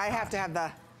okay? Oh, I have to have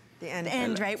the end. The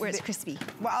end, right, where it's crispy.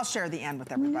 Well, I'll share the end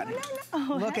with everybody.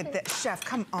 No. Look at this. Chef,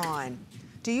 come on.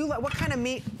 Do you, what kind of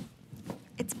meat?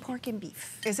 It's pork and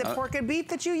beef. Is it pork and beef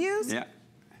that you use? Yeah.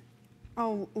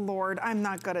 Oh, Lord, I'm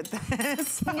not good at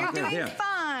this. You're doing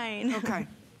fine. Okay.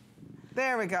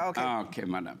 There we go, okay. Okay,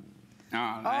 madam.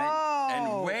 All right.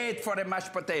 And wait for the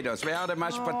mashed potatoes. Where are the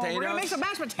mashed potatoes? We're gonna make some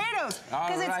mashed potatoes,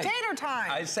 because it's tater time.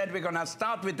 I said we're gonna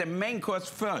start with the main course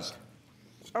first.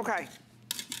 Okay.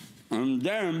 And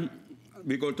then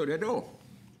we go to the dough.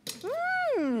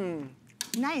 Mmm.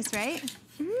 Nice, right?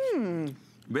 Mmm.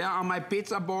 Where are my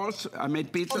pizza balls? I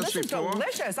made pizzas before. This is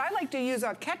delicious. I like to use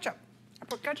ketchup. I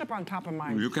put ketchup on top of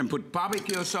mine. You can put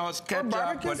barbecue sauce,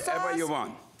 ketchup, whatever you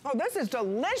want. Oh, this is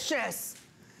delicious.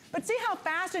 But see how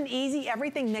fast and easy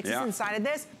everything mixes inside of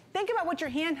this? Think about what your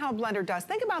handheld blender does.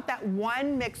 Think about that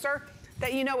one mixer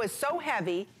that you know is so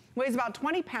heavy, weighs about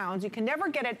 20 pounds, you can never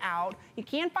get it out, you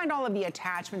can't find all of the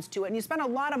attachments to it, and you spend a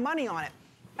lot of money on it.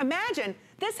 Imagine,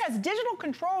 this has digital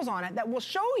controls on it that will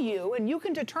show you, and you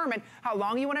can determine how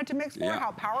long you want it to mix for,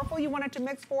 how powerful you want it to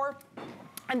mix for,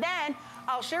 and then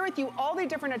I'll share with you all the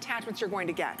different attachments you're going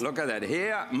to get. Look at that.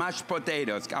 Here, mashed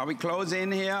potatoes. Are we close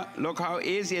in here? Look how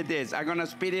easy it is. I'm gonna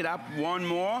speed it up one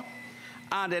more.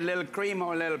 Add a little cream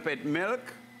or a little bit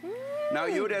milk. Now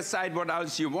you decide what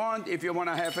else you want. If you want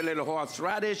to have a little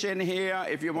horseradish in here,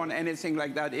 if you want anything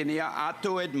like that in here, add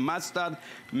to it mustard.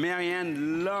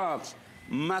 Marianne loves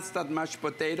mustard mashed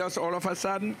potatoes all of a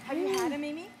sudden. Have you had them,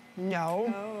 Amy?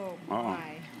 No. Oh,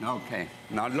 my. Okay,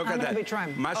 now look at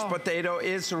that. Mashed potato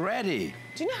is ready.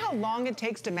 Do you know how long it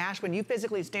takes to mash when you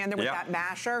physically stand there with that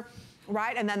masher,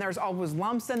 right? And then there's always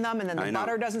lumps in them, and then the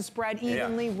butter doesn't spread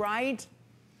evenly, right?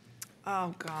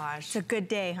 Oh, gosh. It's a good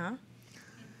day, huh?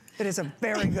 It is a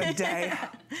very good day.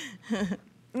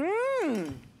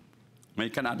 Mmm. We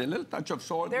can add a little touch of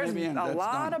salt. There's maybe, and a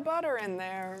lot of butter in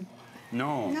there.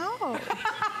 No. No.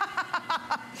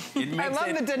 I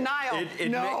love the denial.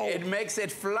 It makes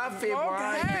it fluffy,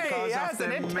 right? Yes,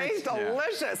 and it tastes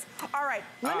delicious. All right,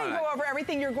 let me go over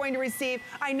everything you're going to receive.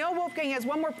 I know Wolfgang has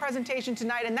one more presentation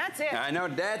tonight, and that's it. I know,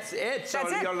 that's it. So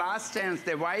your last chance,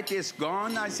 the white is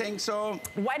gone, I think so.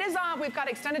 White is on. We've got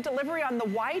extended delivery on the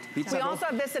white. We also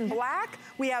have this in black.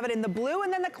 We have it in the blue,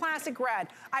 and then the classic red.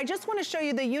 I just want to show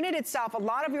you the unit itself. A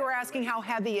lot of you are asking how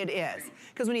heavy it is.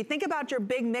 Because when you think about your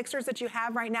big mixers that you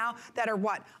have right now that are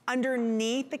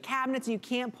underneath the cabinets, and you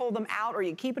can't pull them out, or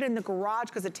you keep it in the garage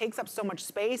because it takes up so much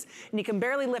space and you can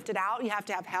barely lift it out, you have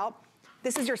to have help.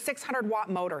 This is your 600-watt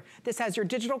motor. This has your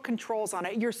digital controls on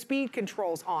it, your speed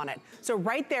controls on it. So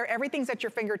right there, everything's at your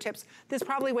fingertips. This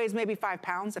probably weighs maybe 5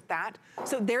 pounds, if that.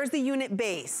 So there's the unit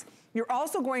base. You're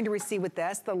also going to receive with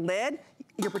this, the lid,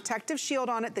 your protective shield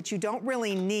on it that you don't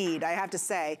really need, I have to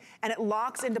say, and it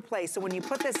locks into place. So when you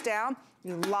put this down,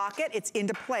 you lock it, it's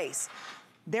into place.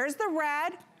 There's the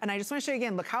red, and I just wanna show you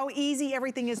again, look how easy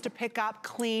everything is to pick up,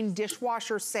 clean,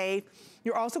 dishwasher safe.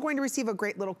 You're also going to receive a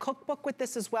great little cookbook with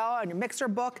this as well, and your mixer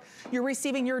book. You're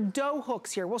receiving your dough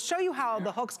hooks here. We'll show you how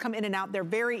the hooks come in and out. They're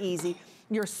very easy.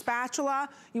 Your spatula,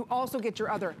 you also get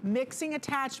your other mixing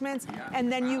attachments,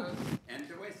 and then you...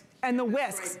 And the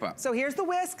whisks. So here's the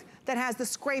whisk that has the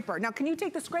scraper. Now, can you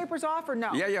take the scrapers off or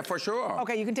no? Yeah, for sure.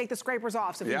 Okay, you can take the scrapers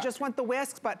off. So if you just want the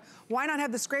whisks, but why not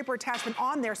have the scraper attachment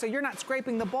on there so you're not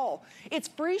scraping the bowl? It's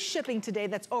free shipping today.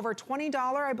 That's over $20,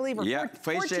 I believe, or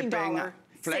free $14 shipping.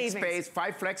 Flex savings. space,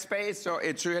 5 flex space, so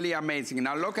it's really amazing.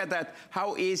 Now look at that,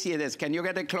 how easy it is. Can you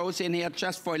get it close in here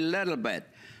just for a little bit?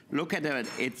 Look at it,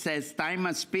 it says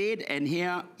timer speed, and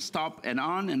here stop and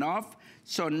on and off.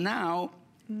 So now,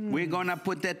 we're gonna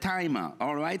put the timer,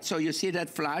 all right? So you see that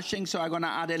flashing, so I'm gonna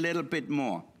add a little bit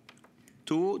more.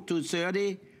 2,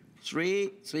 2:30,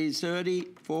 3, 3:30,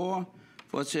 4,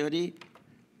 4:30,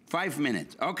 5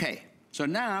 minutes. Okay, so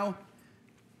now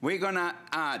we're gonna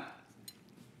add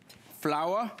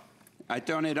flour. I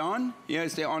turn it on.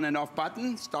 Here's the on and off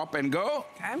button, stop and go.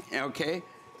 Okay. Okay,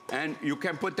 and you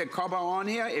can put the cover on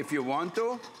here if you want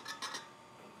to.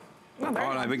 Oh, all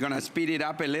right, we're gonna speed it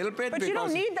up a little bit. But you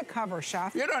don't need the cover,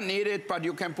 Chef. You don't need it, but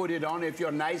you can put it on if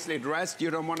you're nicely dressed.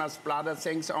 You don't wanna splatter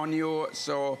things on you,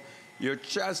 so you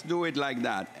just do it like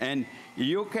that. And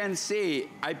you can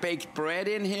see, I baked bread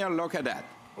in here, look at that.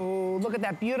 Oh, look at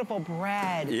that beautiful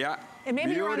bread. Yeah. And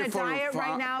maybe you're on a diet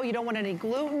right now, you don't want any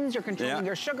glutens, you're controlling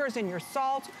your sugars and your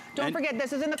salt. Don't forget,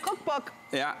 this is in the cookbook.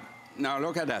 Yeah, now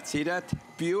look at that, see that?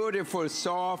 Beautiful,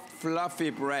 soft, fluffy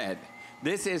bread.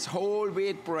 This is whole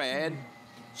wheat bread,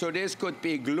 so this could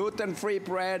be gluten-free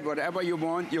bread, whatever you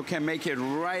want, you can make it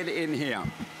right in here.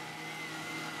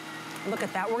 Look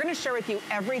at that, we're gonna share with you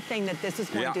everything that this is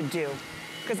going to do.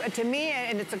 Because to me,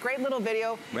 and it's a great little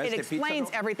video, it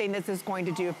explains everything this is going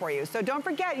to do for you. So don't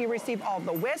forget, you receive all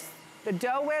the whisks, the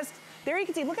dough whisks. There you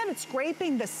can see, look at it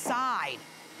scraping the side.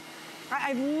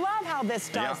 I love how this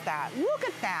does that. Look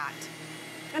at that.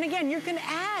 And again, you can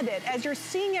add it as you're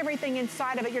seeing everything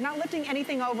inside of it. You're not lifting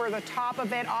anything over the top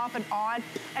of it, off and on.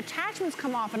 Attachments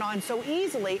come off and on so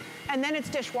easily, and then it's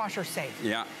dishwasher safe.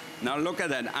 Yeah, now look at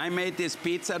that. I made this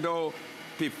pizza dough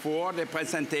before the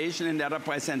presentation, in the other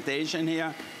presentation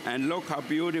here, and look how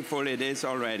beautiful it is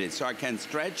already. So I can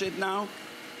stretch it now.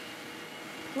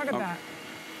 Look at that.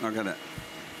 Look at that.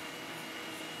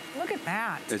 Look at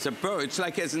that. It's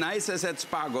like as nice as that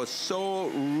Spargo. So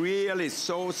really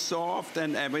so soft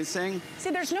and everything. See,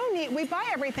 there's no need. We buy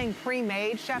everything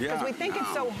pre-made, Chef, because we think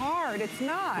it's so hard. It's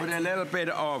not. Put a little bit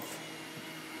of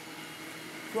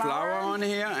flour on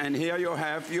here, and here you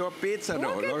have your pizza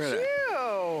dough. Look at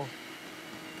you.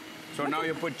 So now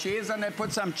you put cheese on it,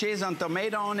 put some cheese and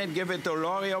tomato on it, give it to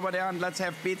Lori over there, and let's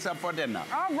have pizza for dinner.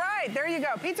 All right, there you go,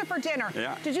 pizza for dinner.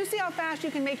 Yeah. Did you see how fast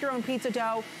you can make your own pizza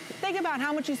dough? Think about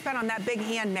how much you spent on that big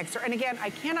hand mixer. And again, I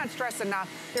cannot stress enough,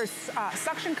 there's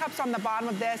suction cups on the bottom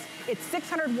of this. It's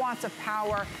 600 watts of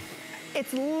power.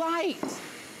 It's light.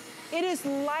 It is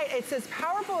light. It's as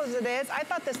powerful as it is. I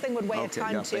thought this thing would weigh a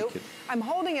ton too. I'm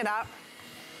holding it up.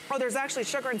 Oh, there's actually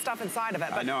sugar and stuff inside of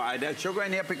it. I know, there's sugar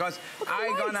in here because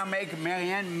I'm gonna make,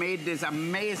 Marianne made this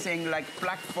amazing like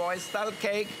black forest style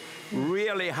cake,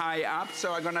 really high up,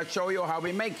 so I'm gonna show you how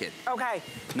we make it. Okay.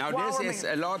 Now this is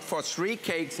a lot for 3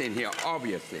 cakes in here,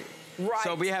 obviously. Right.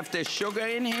 So we have the sugar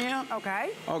in here.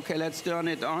 Okay. Okay, let's turn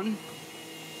it on.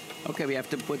 Okay, we have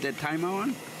to put the timer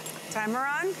on. Timer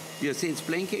on. You see it's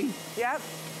blinking? Yep.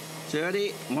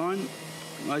 31,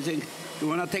 I think, you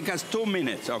wanna take us 2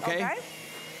 minutes, okay? Okay.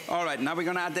 All right, now we're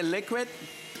gonna add the liquid,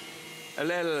 a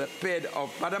little bit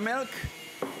of buttermilk.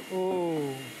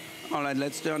 Ooh. All right,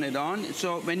 let's turn it on.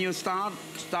 So when you start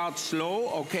slow,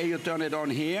 okay, you turn it on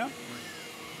here.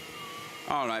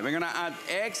 All right, we're gonna add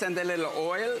eggs and a little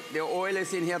oil. The oil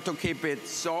is in here to keep it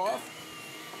soft.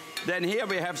 Then here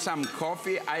we have some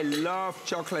coffee. I love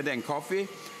chocolate and coffee.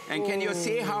 And can you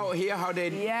see how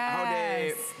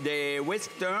the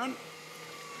whisk turn?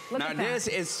 Now this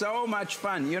is so much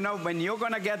fun. You know, when you're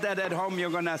gonna get that at home, you're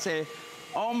gonna say,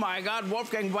 oh my God,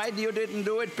 Wolfgang, why you didn't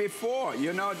do it before?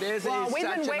 You know, this is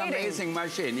such an amazing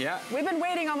machine, yeah? We've been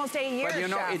waiting almost 8 years, But you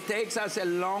know, Chef. it takes us a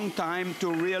long time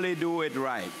to really do it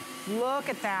right. Look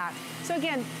at that. So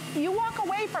again, you walk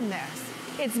away from this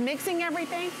It's mixing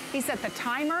everything. He set the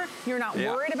timer. You're not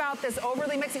worried about this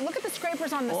overly mixing. Look at the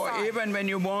scrapers on the side. Or even when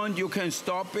you want, you can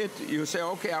stop it. You say,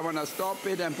 okay, I want to stop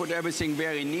it and put everything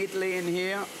very neatly in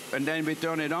here. And then we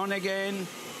turn it on again.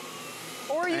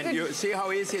 Or you see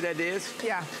how easy that is?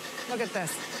 Yeah, look at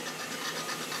this.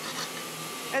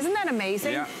 Isn't that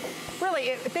amazing? Yeah.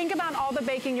 Really, think about all the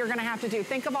baking you're gonna have to do.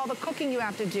 Think of all the cooking you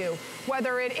have to do.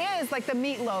 Whether it is like the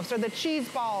meatloaves or the cheese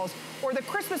balls or the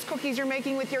Christmas cookies you're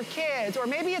making with your kids, or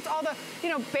maybe it's all the,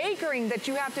 bakering that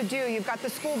you have to do. You've got the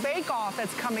school bake-off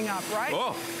that's coming up, right?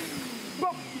 Oh.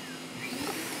 Well,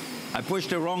 I pushed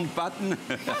the wrong button.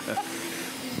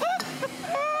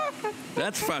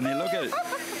 That's funny, look at it.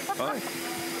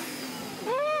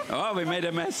 Oh, we made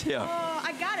a mess here. Oh,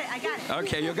 I got it.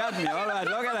 Okay, you got me. All right,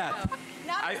 look at that.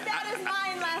 Not as bad as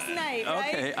mine last night, right?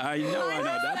 Okay, I know.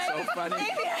 That's so funny.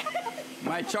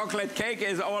 My chocolate cake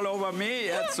is all over me.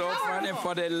 That's so funny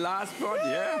for the last one.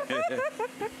 Yeah.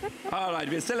 All right,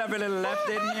 we still have a little left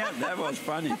in here. That was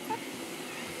funny.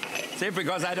 See,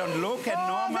 because I don't look and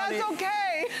normally. That's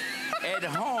okay. At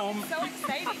home. So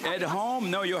exciting. At home,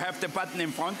 no, you have the button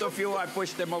in front of you. I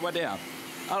push them over there.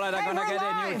 All right, I'm gonna get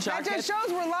a new chocolate. That just shows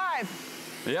we're live.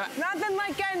 Yeah. Nothing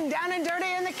like getting down and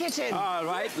dirty in the kitchen. All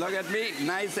right, look at me,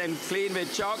 nice and clean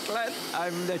with chocolate.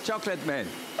 I'm the chocolate man.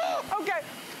 Okay.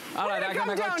 All right, I'm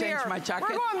gonna go change my jacket.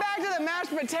 We're going back to the mashed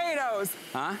potatoes.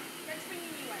 Huh?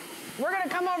 We're gonna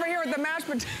come over here with the mashed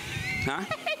potatoes. Huh?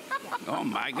 Oh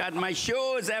my God, my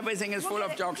shoes, everything is full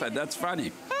of chocolate. That's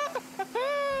funny.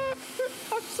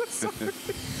 I'm so sorry.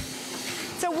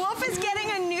 So Wolf is getting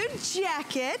a new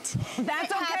jacket.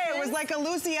 That's okay. It was like a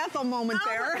Lucy Ethel moment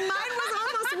there. Mine was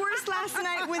almost worse last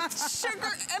night with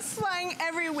sugar flying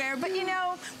everywhere. But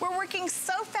we're working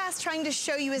so fast trying to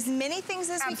show you as many things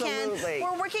as we can.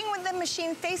 We're working with the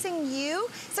machine facing you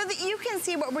so that you can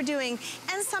see what we're doing.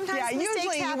 And sometimes mistakes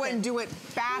usually happen. You wouldn't do it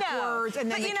backwards and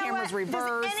then the camera's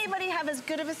reversed. Does anybody have as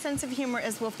good of a sense of humor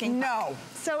as Wolfgang? No.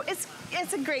 So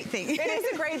it's a great thing. It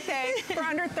is a great thing for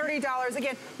under $30.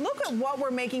 Again, look at what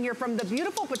we're making here, from the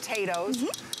beautiful potatoes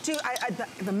to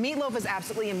the meatloaf is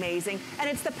absolutely amazing. And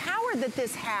it's the power that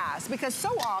this has, because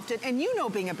so often, and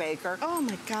being a baker. Oh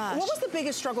my gosh. What was the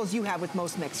biggest struggles you had with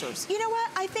most mixers? You know what?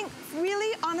 I think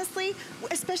really, honestly,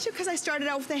 especially because I started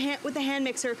out with the hand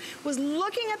mixer, was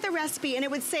looking at the recipe and it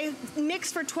would say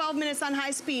mix for 12 minutes on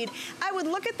high speed. I would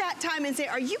look at that time and say,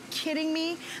 are you kidding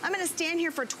me? I'm gonna stand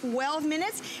here for 12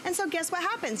 minutes. And so guess what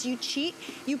happens? You cheat,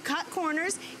 you cut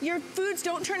corners, your foods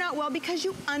don't turn out well because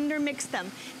you undermix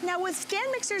them. Now with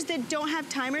stand mixers that don't have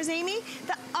timers, Amy,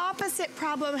 the opposite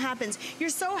problem happens. You're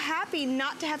so happy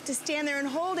not to have to stand there and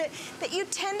hold it that you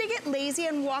tend to get lazy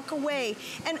and walk away.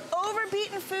 And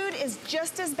overbeaten food is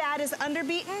just as bad as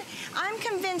underbeaten. I'm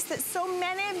convinced that so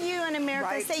many of you in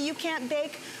America say you can't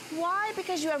bake. Why?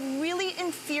 Because you have really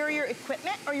inferior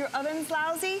equipment or your oven's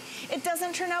lousy. It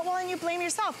doesn't turn out well and you blame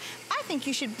yourself. I think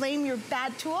you should blame your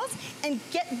bad tools and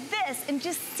get this and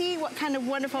just see what kind of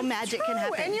wonderful magic can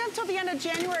happen. And you have until the end of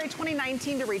January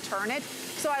 2019 to return it.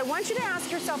 So I want you to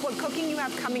ask yourself what cooking you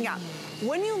have coming up.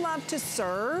 Wouldn't you love to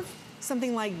serve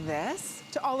something like this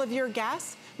to all of your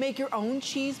guests? Make your own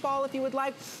cheese ball if you would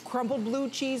like, crumbled blue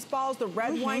cheese balls, the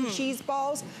red wine cheese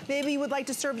balls. Maybe you would like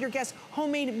to serve your guests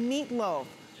homemade meatloaf,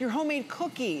 your homemade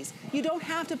cookies. You don't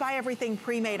have to buy everything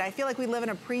pre-made. I feel like we live in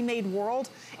a pre-made world.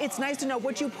 It's nice to know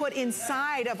what you put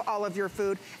inside of all of your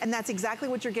food, and that's exactly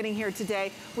what you're getting here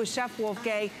today with Chef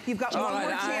Wolfgang. You've got one more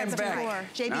chance to floor.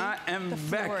 JB, I am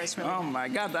back. Oh my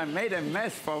God, I made a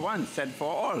mess for once and for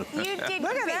all. You did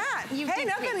Look at that. You hey, did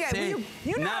nothing great.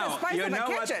 You know how to spice up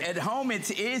a kitchen. What? At home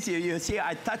it's easier. You see,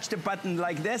 I touched the button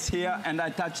like this here, and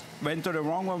I went to the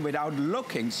wrong one without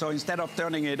looking. So instead of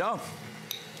turning it off,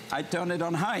 I turn it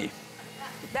on high.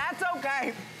 That's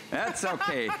okay. That's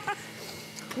okay.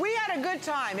 We had a good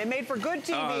time. It made for good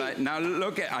TV. All right, now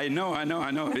look at, I know.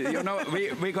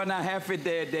 We're gonna have it,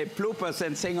 the bloopers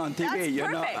and sing on TV.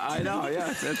 That's perfect. I know,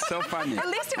 yeah, that's so funny. At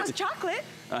least it was chocolate.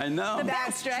 I know.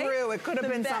 That's true. It could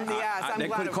have been something else. They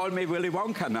could call me Willy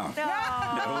Wonka now.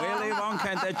 Willy Wonka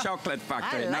and the Chocolate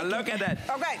Factory. Now look at that.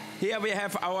 Okay. Here we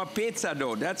have our pizza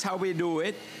dough. That's how we do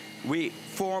it. We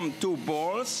form two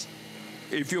balls.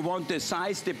 If you want the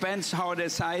size, depends how the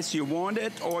size you want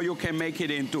it, or you can make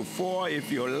it into 4 if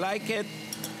you like it.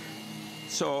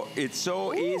 So it's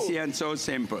so easy and so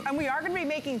simple. And we are going to be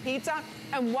making pizza.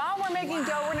 And while we're making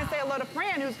dough, we're going to say hello to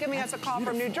Fran, who's giving us a call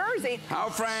from New Jersey. How,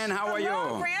 Fran? How are you?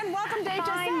 Hello, Fran. Welcome to HSN.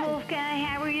 Fine, Wolfgang.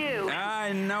 How are you?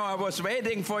 I know. I was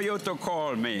waiting for you to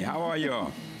call me. How are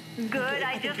you? Good.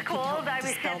 I just called. I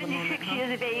was 76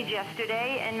 years of age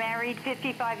yesterday and married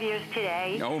 55 years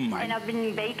today. Oh, my. And I've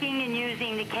been baking and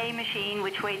using the K machine,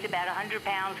 which weighs about 100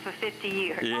 pounds for 50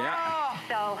 years. Yeah.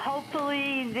 So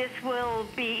hopefully this will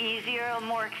be easier,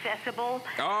 more accessible.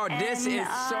 Oh, this is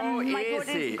so my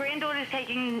easy. granddaughter's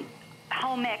taking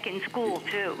home ec in school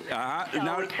too. So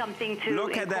now it's something to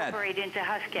look at incorporate that. into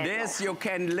her schedule. This you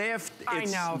can lift.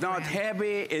 It's I know, not Fran.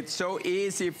 heavy. It's so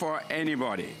easy for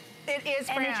anybody. It is,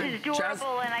 And Fran. it's as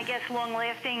durable and I guess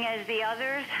long-lasting as the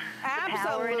others. The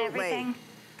power and Absolutely. everything.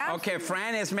 Okay,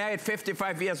 Fran is married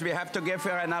 55 years. We have to give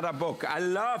her another book. I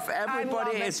love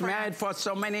everybody it, is Fran. married for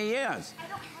so many years.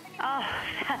 Oh,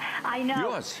 I know.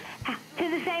 Yours. To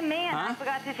the same man. Huh? I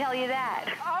forgot to tell you that.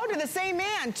 Oh, to the same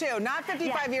man, too. Not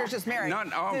 55 years just married. Not,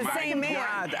 oh to the my same man.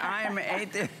 God, I'm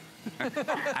 80.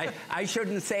 I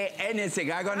shouldn't say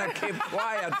anything. I'm gonna keep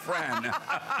quiet, Fran.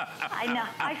 I know.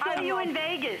 I saw you in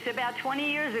Vegas about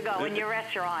 20 years ago in your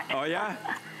restaurant. Oh yeah?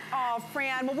 Oh,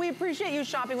 Fran, well, we appreciate you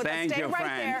shopping with us. Thank Stay you, right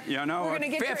Fran. there. You know, we're gonna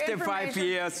get 55 your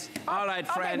years. All right,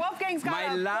 okay, Fran. Wolfgang's got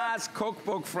my a last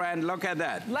cookbook, Fran. Look at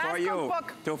that. Last for you.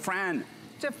 cookbook. To Fran.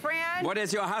 To Fran. What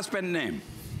is your husband's name?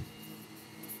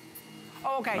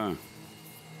 Oh, okay.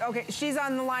 Okay, she's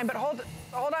on the line, but hold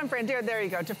on, Fran. There you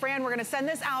go. To Fran, we're going to send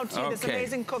this out to you, this Okay.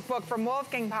 amazing cookbook from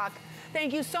Wolfgang Puck.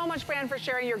 Thank you so much, Fran, for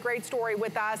sharing your great story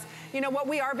with us. You know what?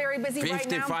 We are very busy right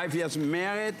now. 55 years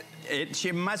married.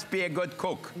 She must be a good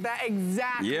cook.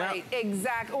 Exactly. Yeah.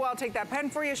 Exactly. Oh, I'll take that pen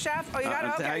for you, Chef. Oh, you got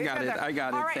it? Okay, I you got it. that. I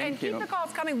got it. All right, Thank and keep you. the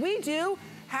calls coming. We do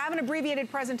have an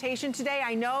abbreviated presentation today.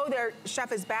 I know their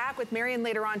chef is back with Marion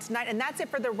later on tonight, and that's it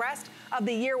for the rest of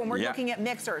the year when we're looking at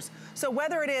mixers. So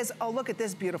whether it is, oh, look at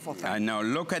this beautiful thing. I know.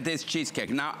 Look at this cheesecake.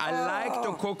 Now, I like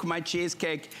to cook my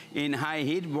cheesecake in high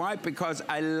heat. Why? Because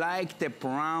I like the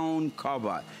brown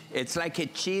cover. It's like a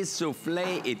cheese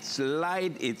souffle. It's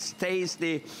light. It's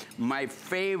tasty. My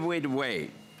favorite way.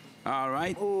 All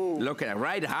right. Ooh. Look at it.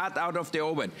 Right hot out of the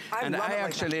oven. And love I it like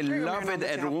actually that. love it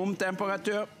at room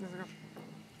temperature.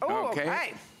 Oh, Okay.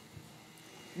 okay.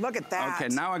 Look at that.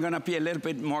 Okay, now I'm going to be a little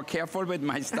bit more careful with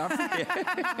my stuff.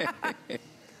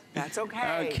 That's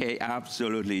okay. Okay,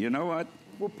 absolutely. You know what?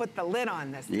 We'll put the lid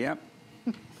on this. Yep.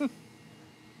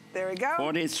 There we go.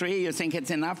 43, you think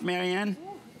it's enough, Marianne?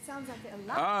 It sounds like a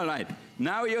lot. All right.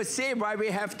 Now you see why we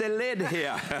have the lid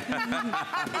here.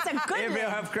 It's a good If you lid.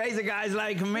 have crazy guys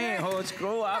like me who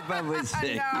screw up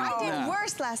everything. know. I did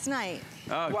worse last night.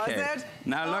 Okay. Was it?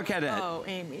 Now look at it. Oh,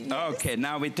 Amy. Yes. Okay,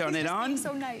 now we turn it on,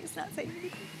 So nice. Not saying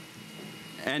anything.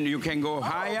 and you can go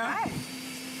higher. Okay.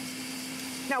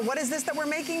 Now, what is this that we're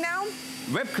making now?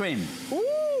 Whipped cream.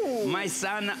 Ooh. My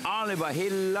son Oliver, he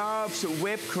loves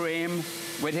whipped cream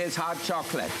with his hot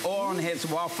chocolate or on his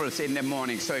waffles in the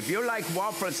morning. So if you like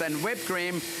waffles and whipped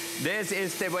cream, this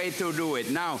is the way to do it.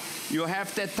 Now, you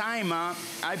have the timer.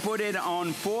 I put it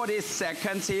on 40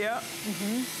 seconds here.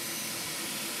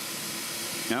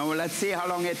 Now, let's see how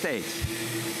long it takes.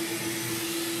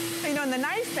 You know, and the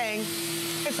nice thing,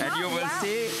 it's And not you will loud.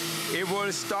 see it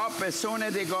will stop as soon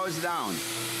as it goes down.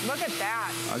 Look at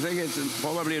that. I think it's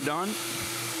probably done.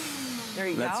 There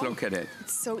you Let's go. look at it.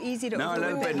 It's so easy to Now a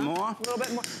little overwhelm. bit more. A little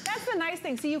bit more. That's the nice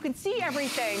thing. So you can see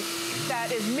everything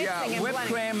that is mixing Yeah, and whipped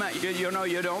blending. cream, you know,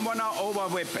 you don't want to over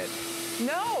whip it.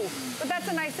 No, but that's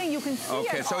the nice thing. You can see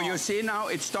Okay, it so all. you see now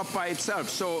it stopped by itself.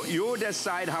 So you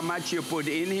decide how much you put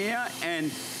in here, and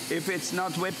if it's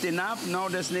not whipped enough, no,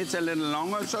 this needs a little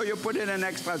longer, so you put in an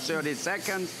extra 30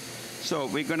 seconds. So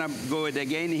we're gonna go it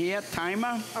again here,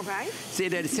 timer. Okay. See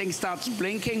that thing starts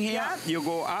blinking here? Yep. You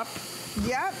go up,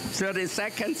 Yep. 30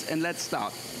 seconds, and let's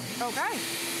start. Okay.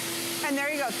 And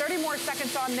there you go, 30 more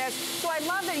seconds on this. So I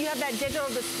love that you have that digital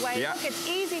display. Yeah. Look, it's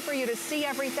easy for you to see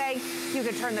everything. You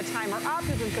can turn the timer up,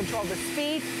 you can control the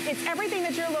speed. It's everything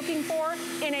that you're looking for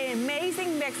in an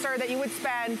amazing mixer that you would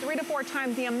spend 3 to 4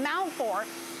 times the amount for.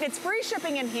 It's free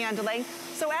shipping and handling.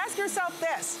 So ask yourself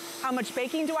this, how much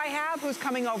baking do I have? Who's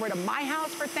coming over to my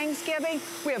house for Thanksgiving?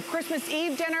 We have Christmas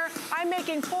Eve dinner. I'm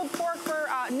making pulled pork for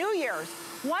New Year's.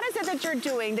 What is it that you're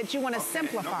doing that you want to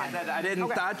simplify? Look at that. I didn't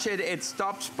touch it. It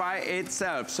stops by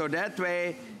itself. So that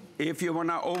way, if you want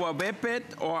to over whip it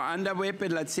or under whip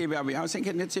it, let's see where we are. I was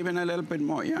thinking it's even a little bit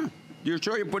more. Yeah. You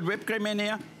sure you put whipped cream in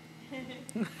here?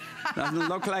 Doesn't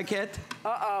look like it.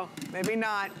 Uh-oh, maybe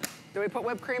not. Do we put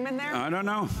whipped cream in there? I don't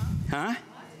know. Huh?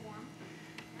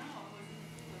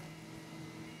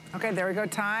 Okay, there we go,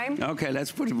 time. Okay,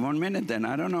 let's put it 1 minute then.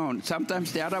 I don't know.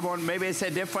 Sometimes the other one, maybe it's a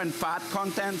different fat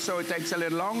content, so it takes a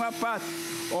little longer, but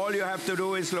all you have to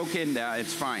do is look in there.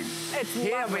 It's fine. It's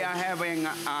Here lovely. we are having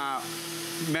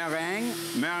meringue.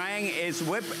 Meringue is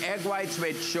whipped egg whites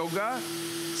with sugar,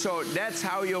 So that's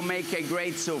how you make a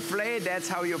great souffle. That's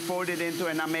how you fold it into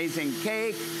an amazing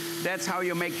cake. That's how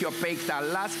you make your baked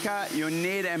Alaska. You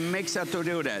need a mixer to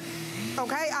do that.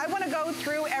 Okay, I want to go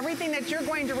through everything that you're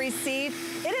going to receive.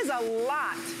 It is a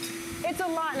lot. It's a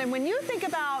lot. And when you think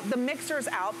about the mixers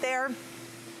out there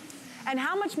and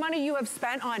how much money you have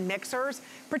spent on mixers,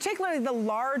 particularly the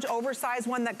large, oversized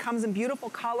one that comes in beautiful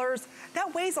colors,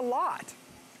 that weighs a lot.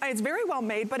 It's very well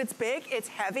made, but it's big, it's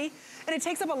heavy, and it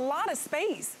takes up a lot of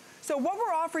space. So what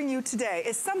we're offering you today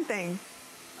is something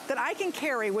that I can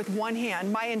carry with one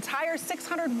hand, my entire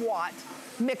 600-watt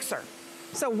mixer.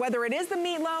 So whether it is the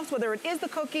meatloaves, whether it is the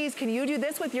cookies, can you do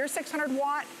this with your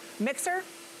 600-watt mixer?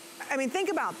 I mean, think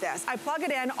about this. I plug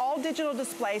it in, all digital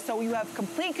display, so you have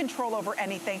complete control over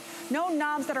anything. No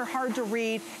knobs that are hard to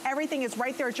read. Everything is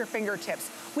right there at your fingertips.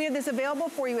 We have this available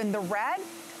for you in the red,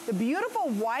 the beautiful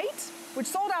white, which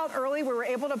sold out early. We were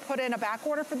able to put in a back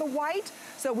order for the white,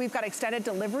 so we've got extended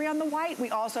delivery on the white. We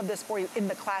also have this for you in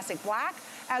the classic black,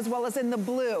 as well as in the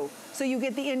blue. So you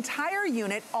get the entire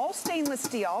unit, all stainless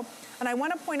steel, and I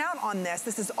want to point out on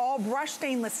this is all brushed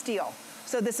stainless steel.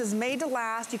 So this is made to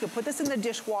last. You can put this in the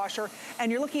dishwasher, and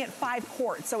you're looking at 5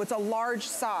 quarts, so it's a large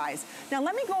size. Now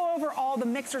let me go over all the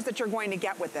mixers that you're going to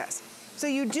get with this. So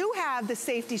you do have the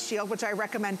safety shield, which I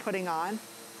recommend putting on.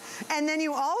 And then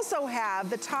you also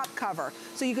have the top cover.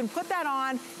 So you can put that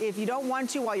on if you don't want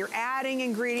to while you're adding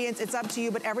ingredients. It's up to you,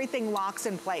 but everything locks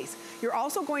in place. You're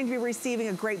also going to be receiving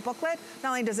a great booklet. Not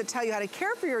only does it tell you how to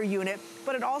care for your unit,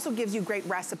 but it also gives you great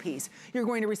recipes. You're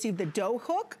going to receive the dough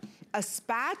hook, a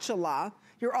spatula.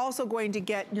 You're also going to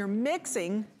get your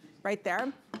mixing right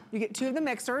there. You get 2 of the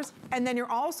mixers, and then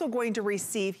you're also going to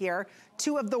receive here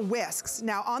 2 of the whisks.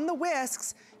 Now on the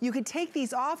whisks, you could take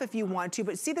these off if you want to,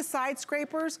 but see the side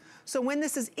scrapers? So when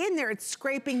this is in there, it's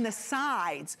scraping the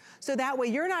sides. So that way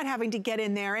you're not having to get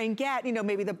in there and get, you know,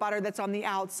 maybe the butter that's on the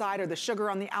outside or the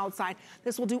sugar on the outside.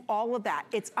 This will do all of that.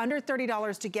 It's under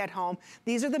 $30 to get home.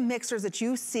 These are the mixers that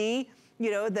you see,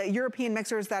 you know, the European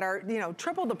mixers that are, you know,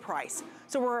 triple the price.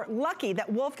 So we're lucky that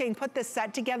Wolfgang put this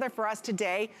set together for us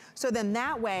today. So then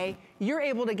that way, you're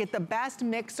able to get the best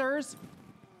mixers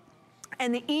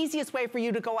and the easiest way for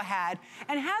you to go ahead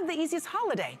and have the easiest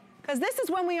holiday. Because this is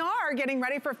when we are getting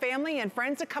ready for family and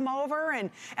friends to come over,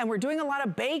 and we're doing a lot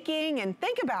of baking, and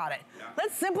think about it. Yeah.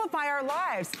 Let's simplify our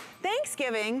lives.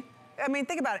 Thanksgiving, I mean,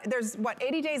 think about it. There's, what,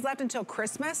 80 days left until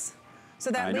Christmas? So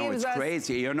that leaves us. I know, it's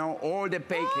crazy. You know, all the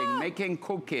baking, making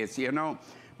cookies, you know.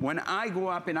 When I grew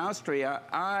up in Austria,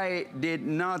 I did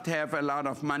not have a lot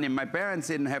of money. My parents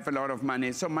didn't have a lot of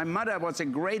money. So my mother was a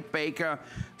great baker.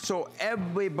 So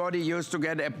everybody used to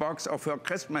get a box of her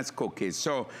Christmas cookies.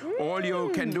 So all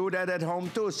you can do that at home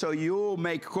too. So you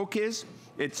make cookies.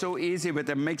 It's so easy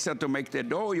with a mixer to make the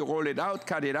dough. You roll it out,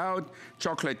 cut it out,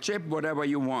 chocolate chip, whatever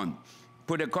you want.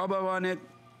 Put a cover on it.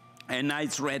 A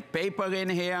nice red paper in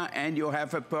here, and you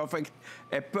have a perfect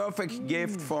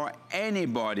gift for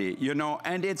anybody, you know,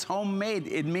 and it's homemade.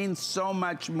 It means so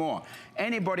much more.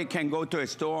 Anybody can go to a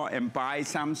store and buy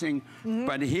something,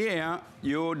 but here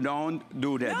you don't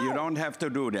do that. No. You don't have to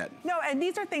do that. No, and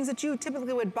these are things that you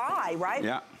typically would buy, right?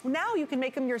 Yeah. Now you can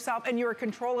make them yourself, and you're in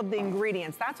control of the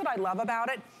ingredients. That's what I love about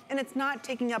it, and it's not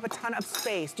taking up a ton of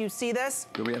space. Do you see this?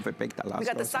 Do we have a baked Alaska? We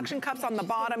got the suction cups on the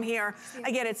bottom here.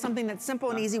 Again, it's something that's simple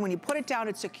and easy. When you put it down,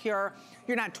 it's secure.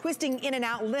 You're not twisting in and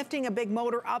out, lifting a big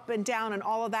motor up and down and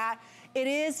all of that. It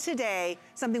is today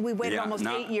something we waited almost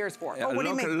 8 years for. Yeah, what do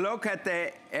you make? Look at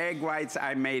the egg whites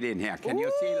I made in here. Can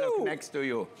you see? Look next to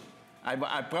you.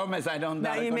 I promise I don't.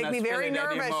 Now you make me very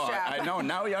nervous, anymore. Chef. I know.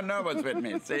 Now you're nervous with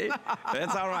me. See,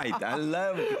 that's all right.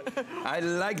 I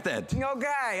like that.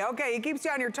 Okay, okay. It keeps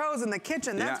you on your toes in the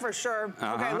kitchen. That's for sure.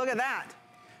 Okay, look at that.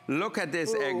 Look at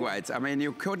these egg whites. I mean,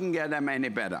 you couldn't get them any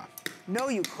better. No,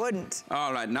 you couldn't.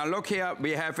 All right, now look here.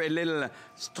 We have a little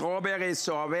strawberry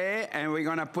sorbet, and we're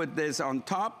gonna put this on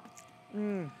top,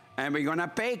 and we're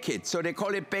gonna bake it. So they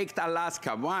call it baked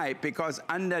Alaska. Why? Because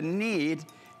underneath,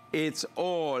 it's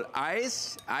all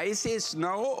ice, icy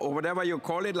snow, or whatever you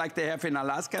call it, like they have in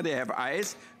Alaska. They have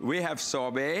ice. We have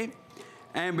sorbet,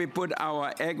 and we put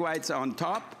our egg whites on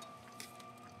top.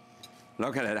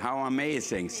 Look at that, how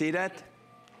amazing. See that?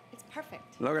 Perfect.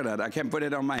 Look at that. I can put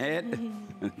it on my head.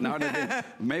 Now that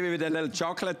maybe with a little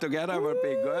chocolate together would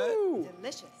be good.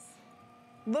 Delicious.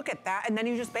 Look at that, and then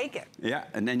you just bake it. Yeah,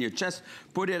 and then you just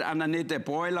put it underneath the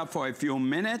broiler for a few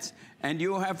minutes, and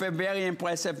you have a very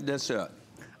impressive dessert.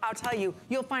 I'll tell you,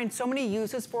 you'll find so many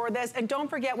uses for this. And don't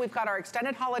forget, we've got our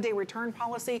extended holiday return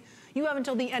policy. You have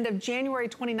until the end of January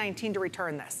 2019 to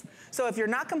return this. So if you're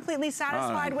not completely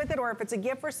satisfied with it, or if it's a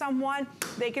gift for someone,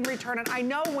 they can return it. I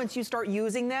know once you start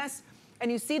using this,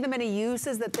 and you see the many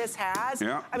uses that this has.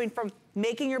 Yeah. I mean, from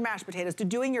making your mashed potatoes, to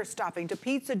doing your stuffing, to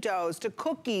pizza doughs, to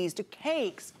cookies, to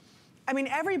cakes. I mean,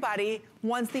 everybody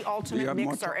wants the ultimate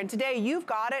mixer. And today, you've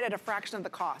got it at a fraction of the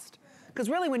cost. Because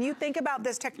really, when you think about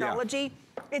this technology,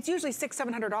 it's usually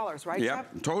 $600, $700, right, Yeah,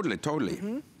 Chef? totally,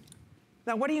 totally.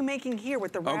 Now, what are you making here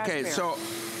with the raspberry? Okay, so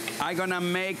I'm gonna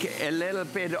make a little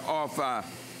bit of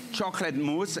chocolate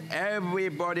mousse.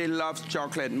 Everybody loves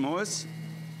chocolate mousse.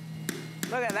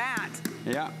 Look at that.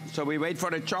 Yeah, so we wait for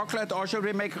the chocolate, or should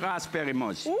we make raspberry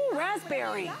mousse? Ooh,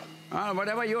 raspberry.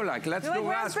 Whatever you like. Let's You do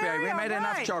like raspberry. We raspberry? made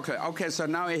enough Alright. chocolate. Okay, so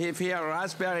now we have here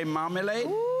raspberry marmalade.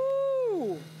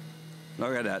 Ooh.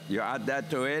 Look at that. You add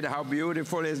that to it. How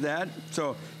beautiful is that?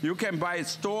 So you can buy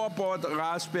store-bought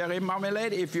raspberry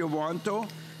marmalade if you want to.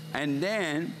 And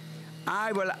then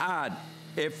I will add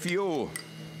a few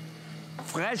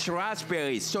fresh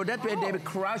raspberries. So that way they will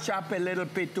crush up a little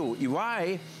bit too.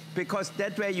 Why? Because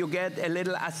that way you get a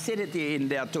little acidity in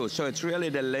there too. So it's really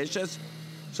delicious.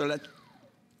 So let's,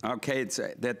 okay,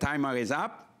 the timer is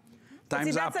up.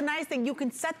 Time's that's up. a nice thing. You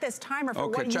can set this timer for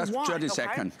what just you want. 30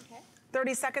 seconds.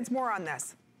 30 seconds more on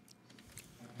this.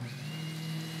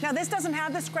 Now, this doesn't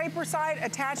have the scraper side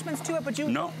attachments to it, but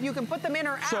you can put them in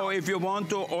or out. So if you want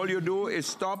to, all you do is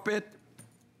stop it,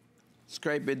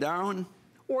 scrape it down.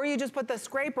 Or you just put the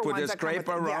scraper ones that come with it. Put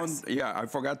the scraper around. Yes. Yeah, I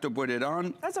forgot to put it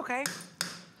on. That's okay.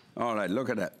 All right, look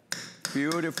at that.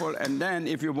 Beautiful. And then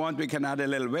if you want, we can add a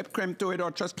little whipped cream to it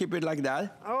or just keep it like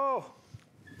that. Oh.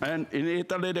 And in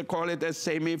Italy, they call it a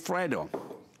semi-freddo.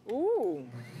 Ooh.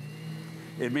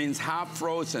 It means half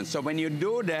frozen. So when you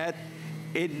do that,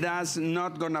 it does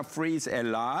not gonna freeze a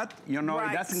lot. You know,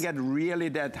 Right. it doesn't get really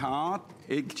that hard.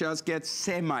 It just gets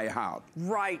semi-hard.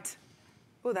 Right.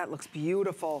 Oh, that looks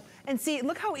beautiful. And see,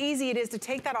 look how easy it is to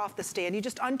take that off the stand. You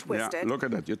just untwist it. Look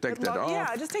at that. You take that off.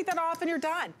 Yeah, just take that off and you're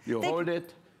done. You hold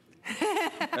it.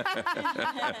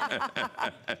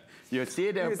 You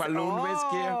see the balloon whisk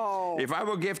here? If I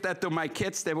would give that to my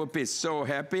kids, they would be so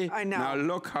happy. I know. Now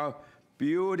look how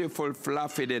beautiful,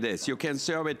 fluffy it is. You can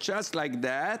serve it just like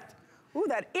that. Ooh,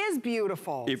 that is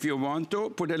beautiful. If you want to,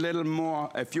 put a little more,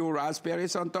 a few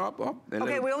raspberries on top. Oh,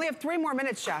 okay, we only have 3 more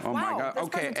minutes, Chef. Oh wow, my God. this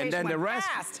Okay, and presentation then the went rest,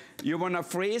 fast. you want to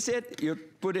freeze it, you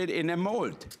put it in a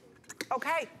mold.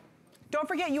 Okay. Don't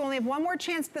forget, you only have 1 more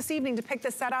chance this evening to pick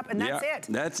this set up, and that's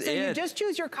it. That's so it. you just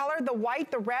choose your color, the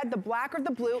white, the red, the black, or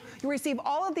the blue. You receive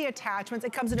all of the attachments.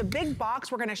 It comes in a big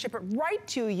box. We're gonna ship it right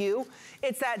to you.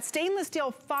 It's that stainless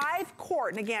steel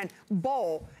 5-quart, and again,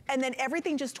 bowl, and then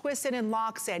everything just twists in and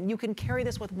locks in. You can carry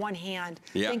this with 1 hand.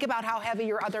 Yeah. Think about how heavy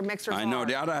your other mixers are. I know,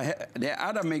 the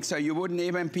other mixer, you wouldn't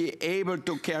even be able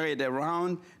to carry it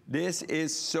around. This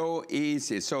is so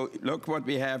easy. So look what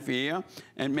we have here.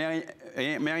 And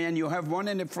Marianne, you have one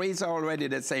in the freezer already,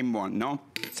 the same one, no?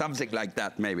 Something like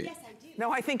that, maybe. Yes, I do.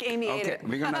 No, I think Amy ate it. Okay,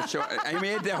 we're gonna show, Amy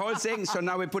ate the whole thing, so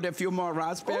now we put a few more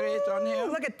raspberries on here.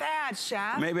 Look at that,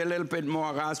 Chef. Maybe a little bit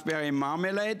more raspberry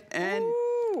marmalade, and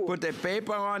put the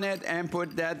paper on it and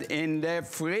put that in the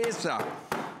freezer.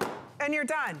 And you're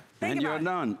done. And you're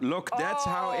done. Look, that's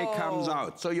how it comes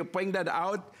out. So you bring that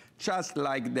out just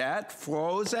like that,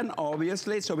 frozen,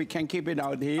 obviously, so we can keep it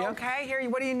out here. Okay, here,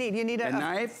 what do you need? You need a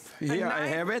knife. Here, I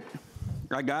have it.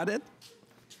 I got it.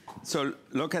 So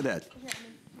look at that.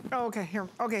 Oh, okay, here.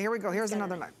 Okay, here we go. Here's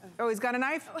another knife. Oh, he's got a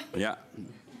knife? Yeah.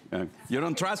 You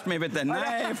don't trust me with the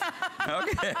knife?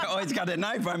 Okay. Oh, he's got a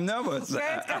knife. I'm nervous.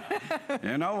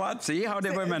 You know what? See how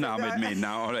the women are with me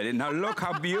now already. Now look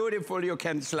how beautiful you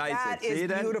can slice it. See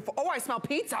That is beautiful. Oh, I smell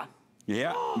pizza.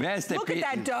 Yeah. Where's the Look at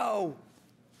that dough.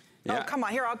 Yeah. Oh, come on.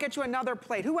 Here, I'll get you another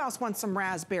plate. Who else wants some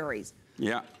raspberries?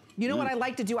 Yeah. You know what I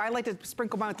like to do? I like to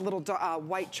sprinkle mine with a little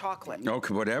white chocolate.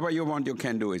 Okay, whatever you want, you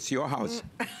can do. It's your house.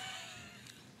 A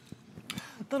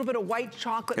little bit of white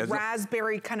chocolate,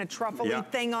 raspberry kind of truffle-y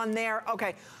thing on there.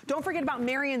 Okay, don't forget about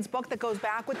Marianne's book that goes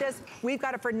back with this. We've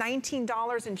got it for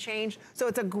 $19 and change. So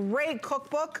it's a great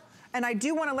cookbook. And I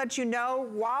do want to let you know,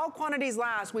 while quantities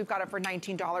last, we've got it for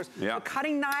 $19. Yeah. The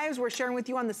cutting knives we're sharing with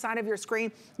you on the side of your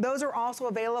screen, those are also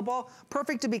available.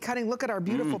 Perfect to be cutting. Look at our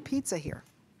beautiful pizza here.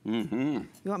 You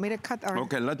want me to cut?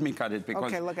 Okay, let me cut it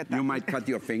because look at that. you might cut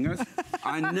your fingers.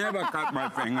 I never cut my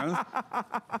fingers.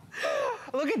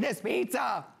 Look at this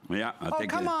pizza. Yeah, I'll take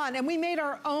come on. And we made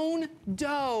our own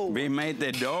dough. We made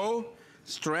the dough,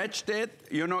 stretched it.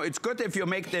 You know, it's good if you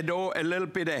make the dough a little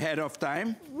bit ahead of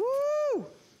time. Woo!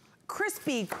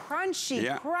 Crispy,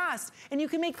 crunchy crust. And you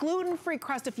can make gluten-free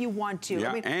crust if you want to. Yeah,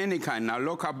 I mean, any kind. Now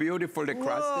look how beautiful the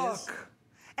crust is.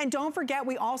 And don't forget,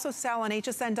 we also sell on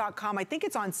hsn.com. I think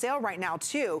it's on sale right now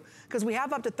too, because we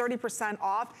have up to 30%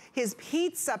 off his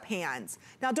pizza pans.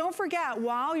 Now don't forget,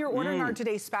 while you're ordering our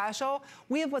today's special,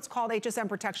 we have what's called HSN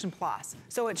Protection Plus.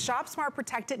 So it's Shop Smart,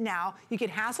 Protect It Now. You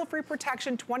get hassle-free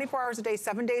protection 24 hours a day,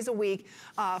 7 days a week,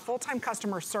 full-time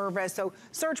customer service. So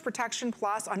search Protection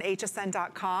Plus on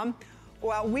hsn.com.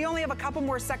 Well, we only have a couple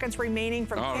more seconds remaining,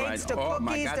 from cakes to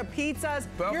cookies to pizzas.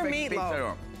 Perfect Your meatloaf. pizza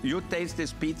dough. You taste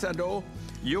this pizza dough,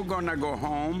 you're gonna go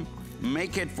home,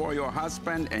 make it for your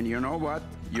husband, and you know what?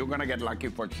 You're gonna get lucky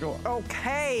for sure.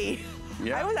 Okay.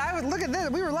 Yeah. I was look at this.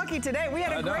 We were lucky today. We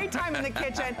had a great time in the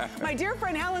kitchen. My dear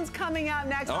friend Helen's coming out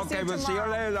next. Okay, we'll see you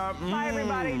later. Bye,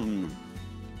 everybody.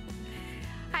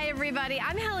 Hi, everybody.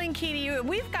 I'm Helen Keaty.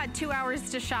 We've got 2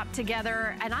 hours to shop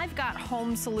together, and I've got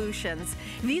home solutions.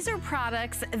 These are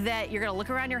products that you're going to look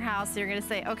around your house, and you're going to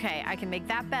say, okay, I can make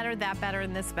that better,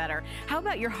 and this better. How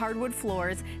about your hardwood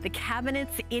floors, the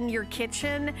cabinets in your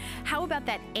kitchen? How about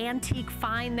that antique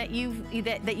find that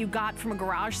you got from a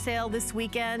garage sale this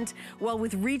weekend? Well,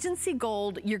 with Regency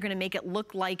Gold, you're going to make it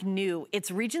look like new. It's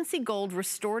Regency Gold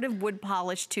Restorative Wood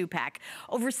Polish 2-pack.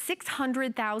 Over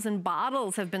 600,000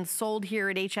 bottles have been sold here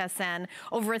at HSN.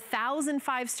 Over 1,000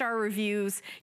 5-star reviews.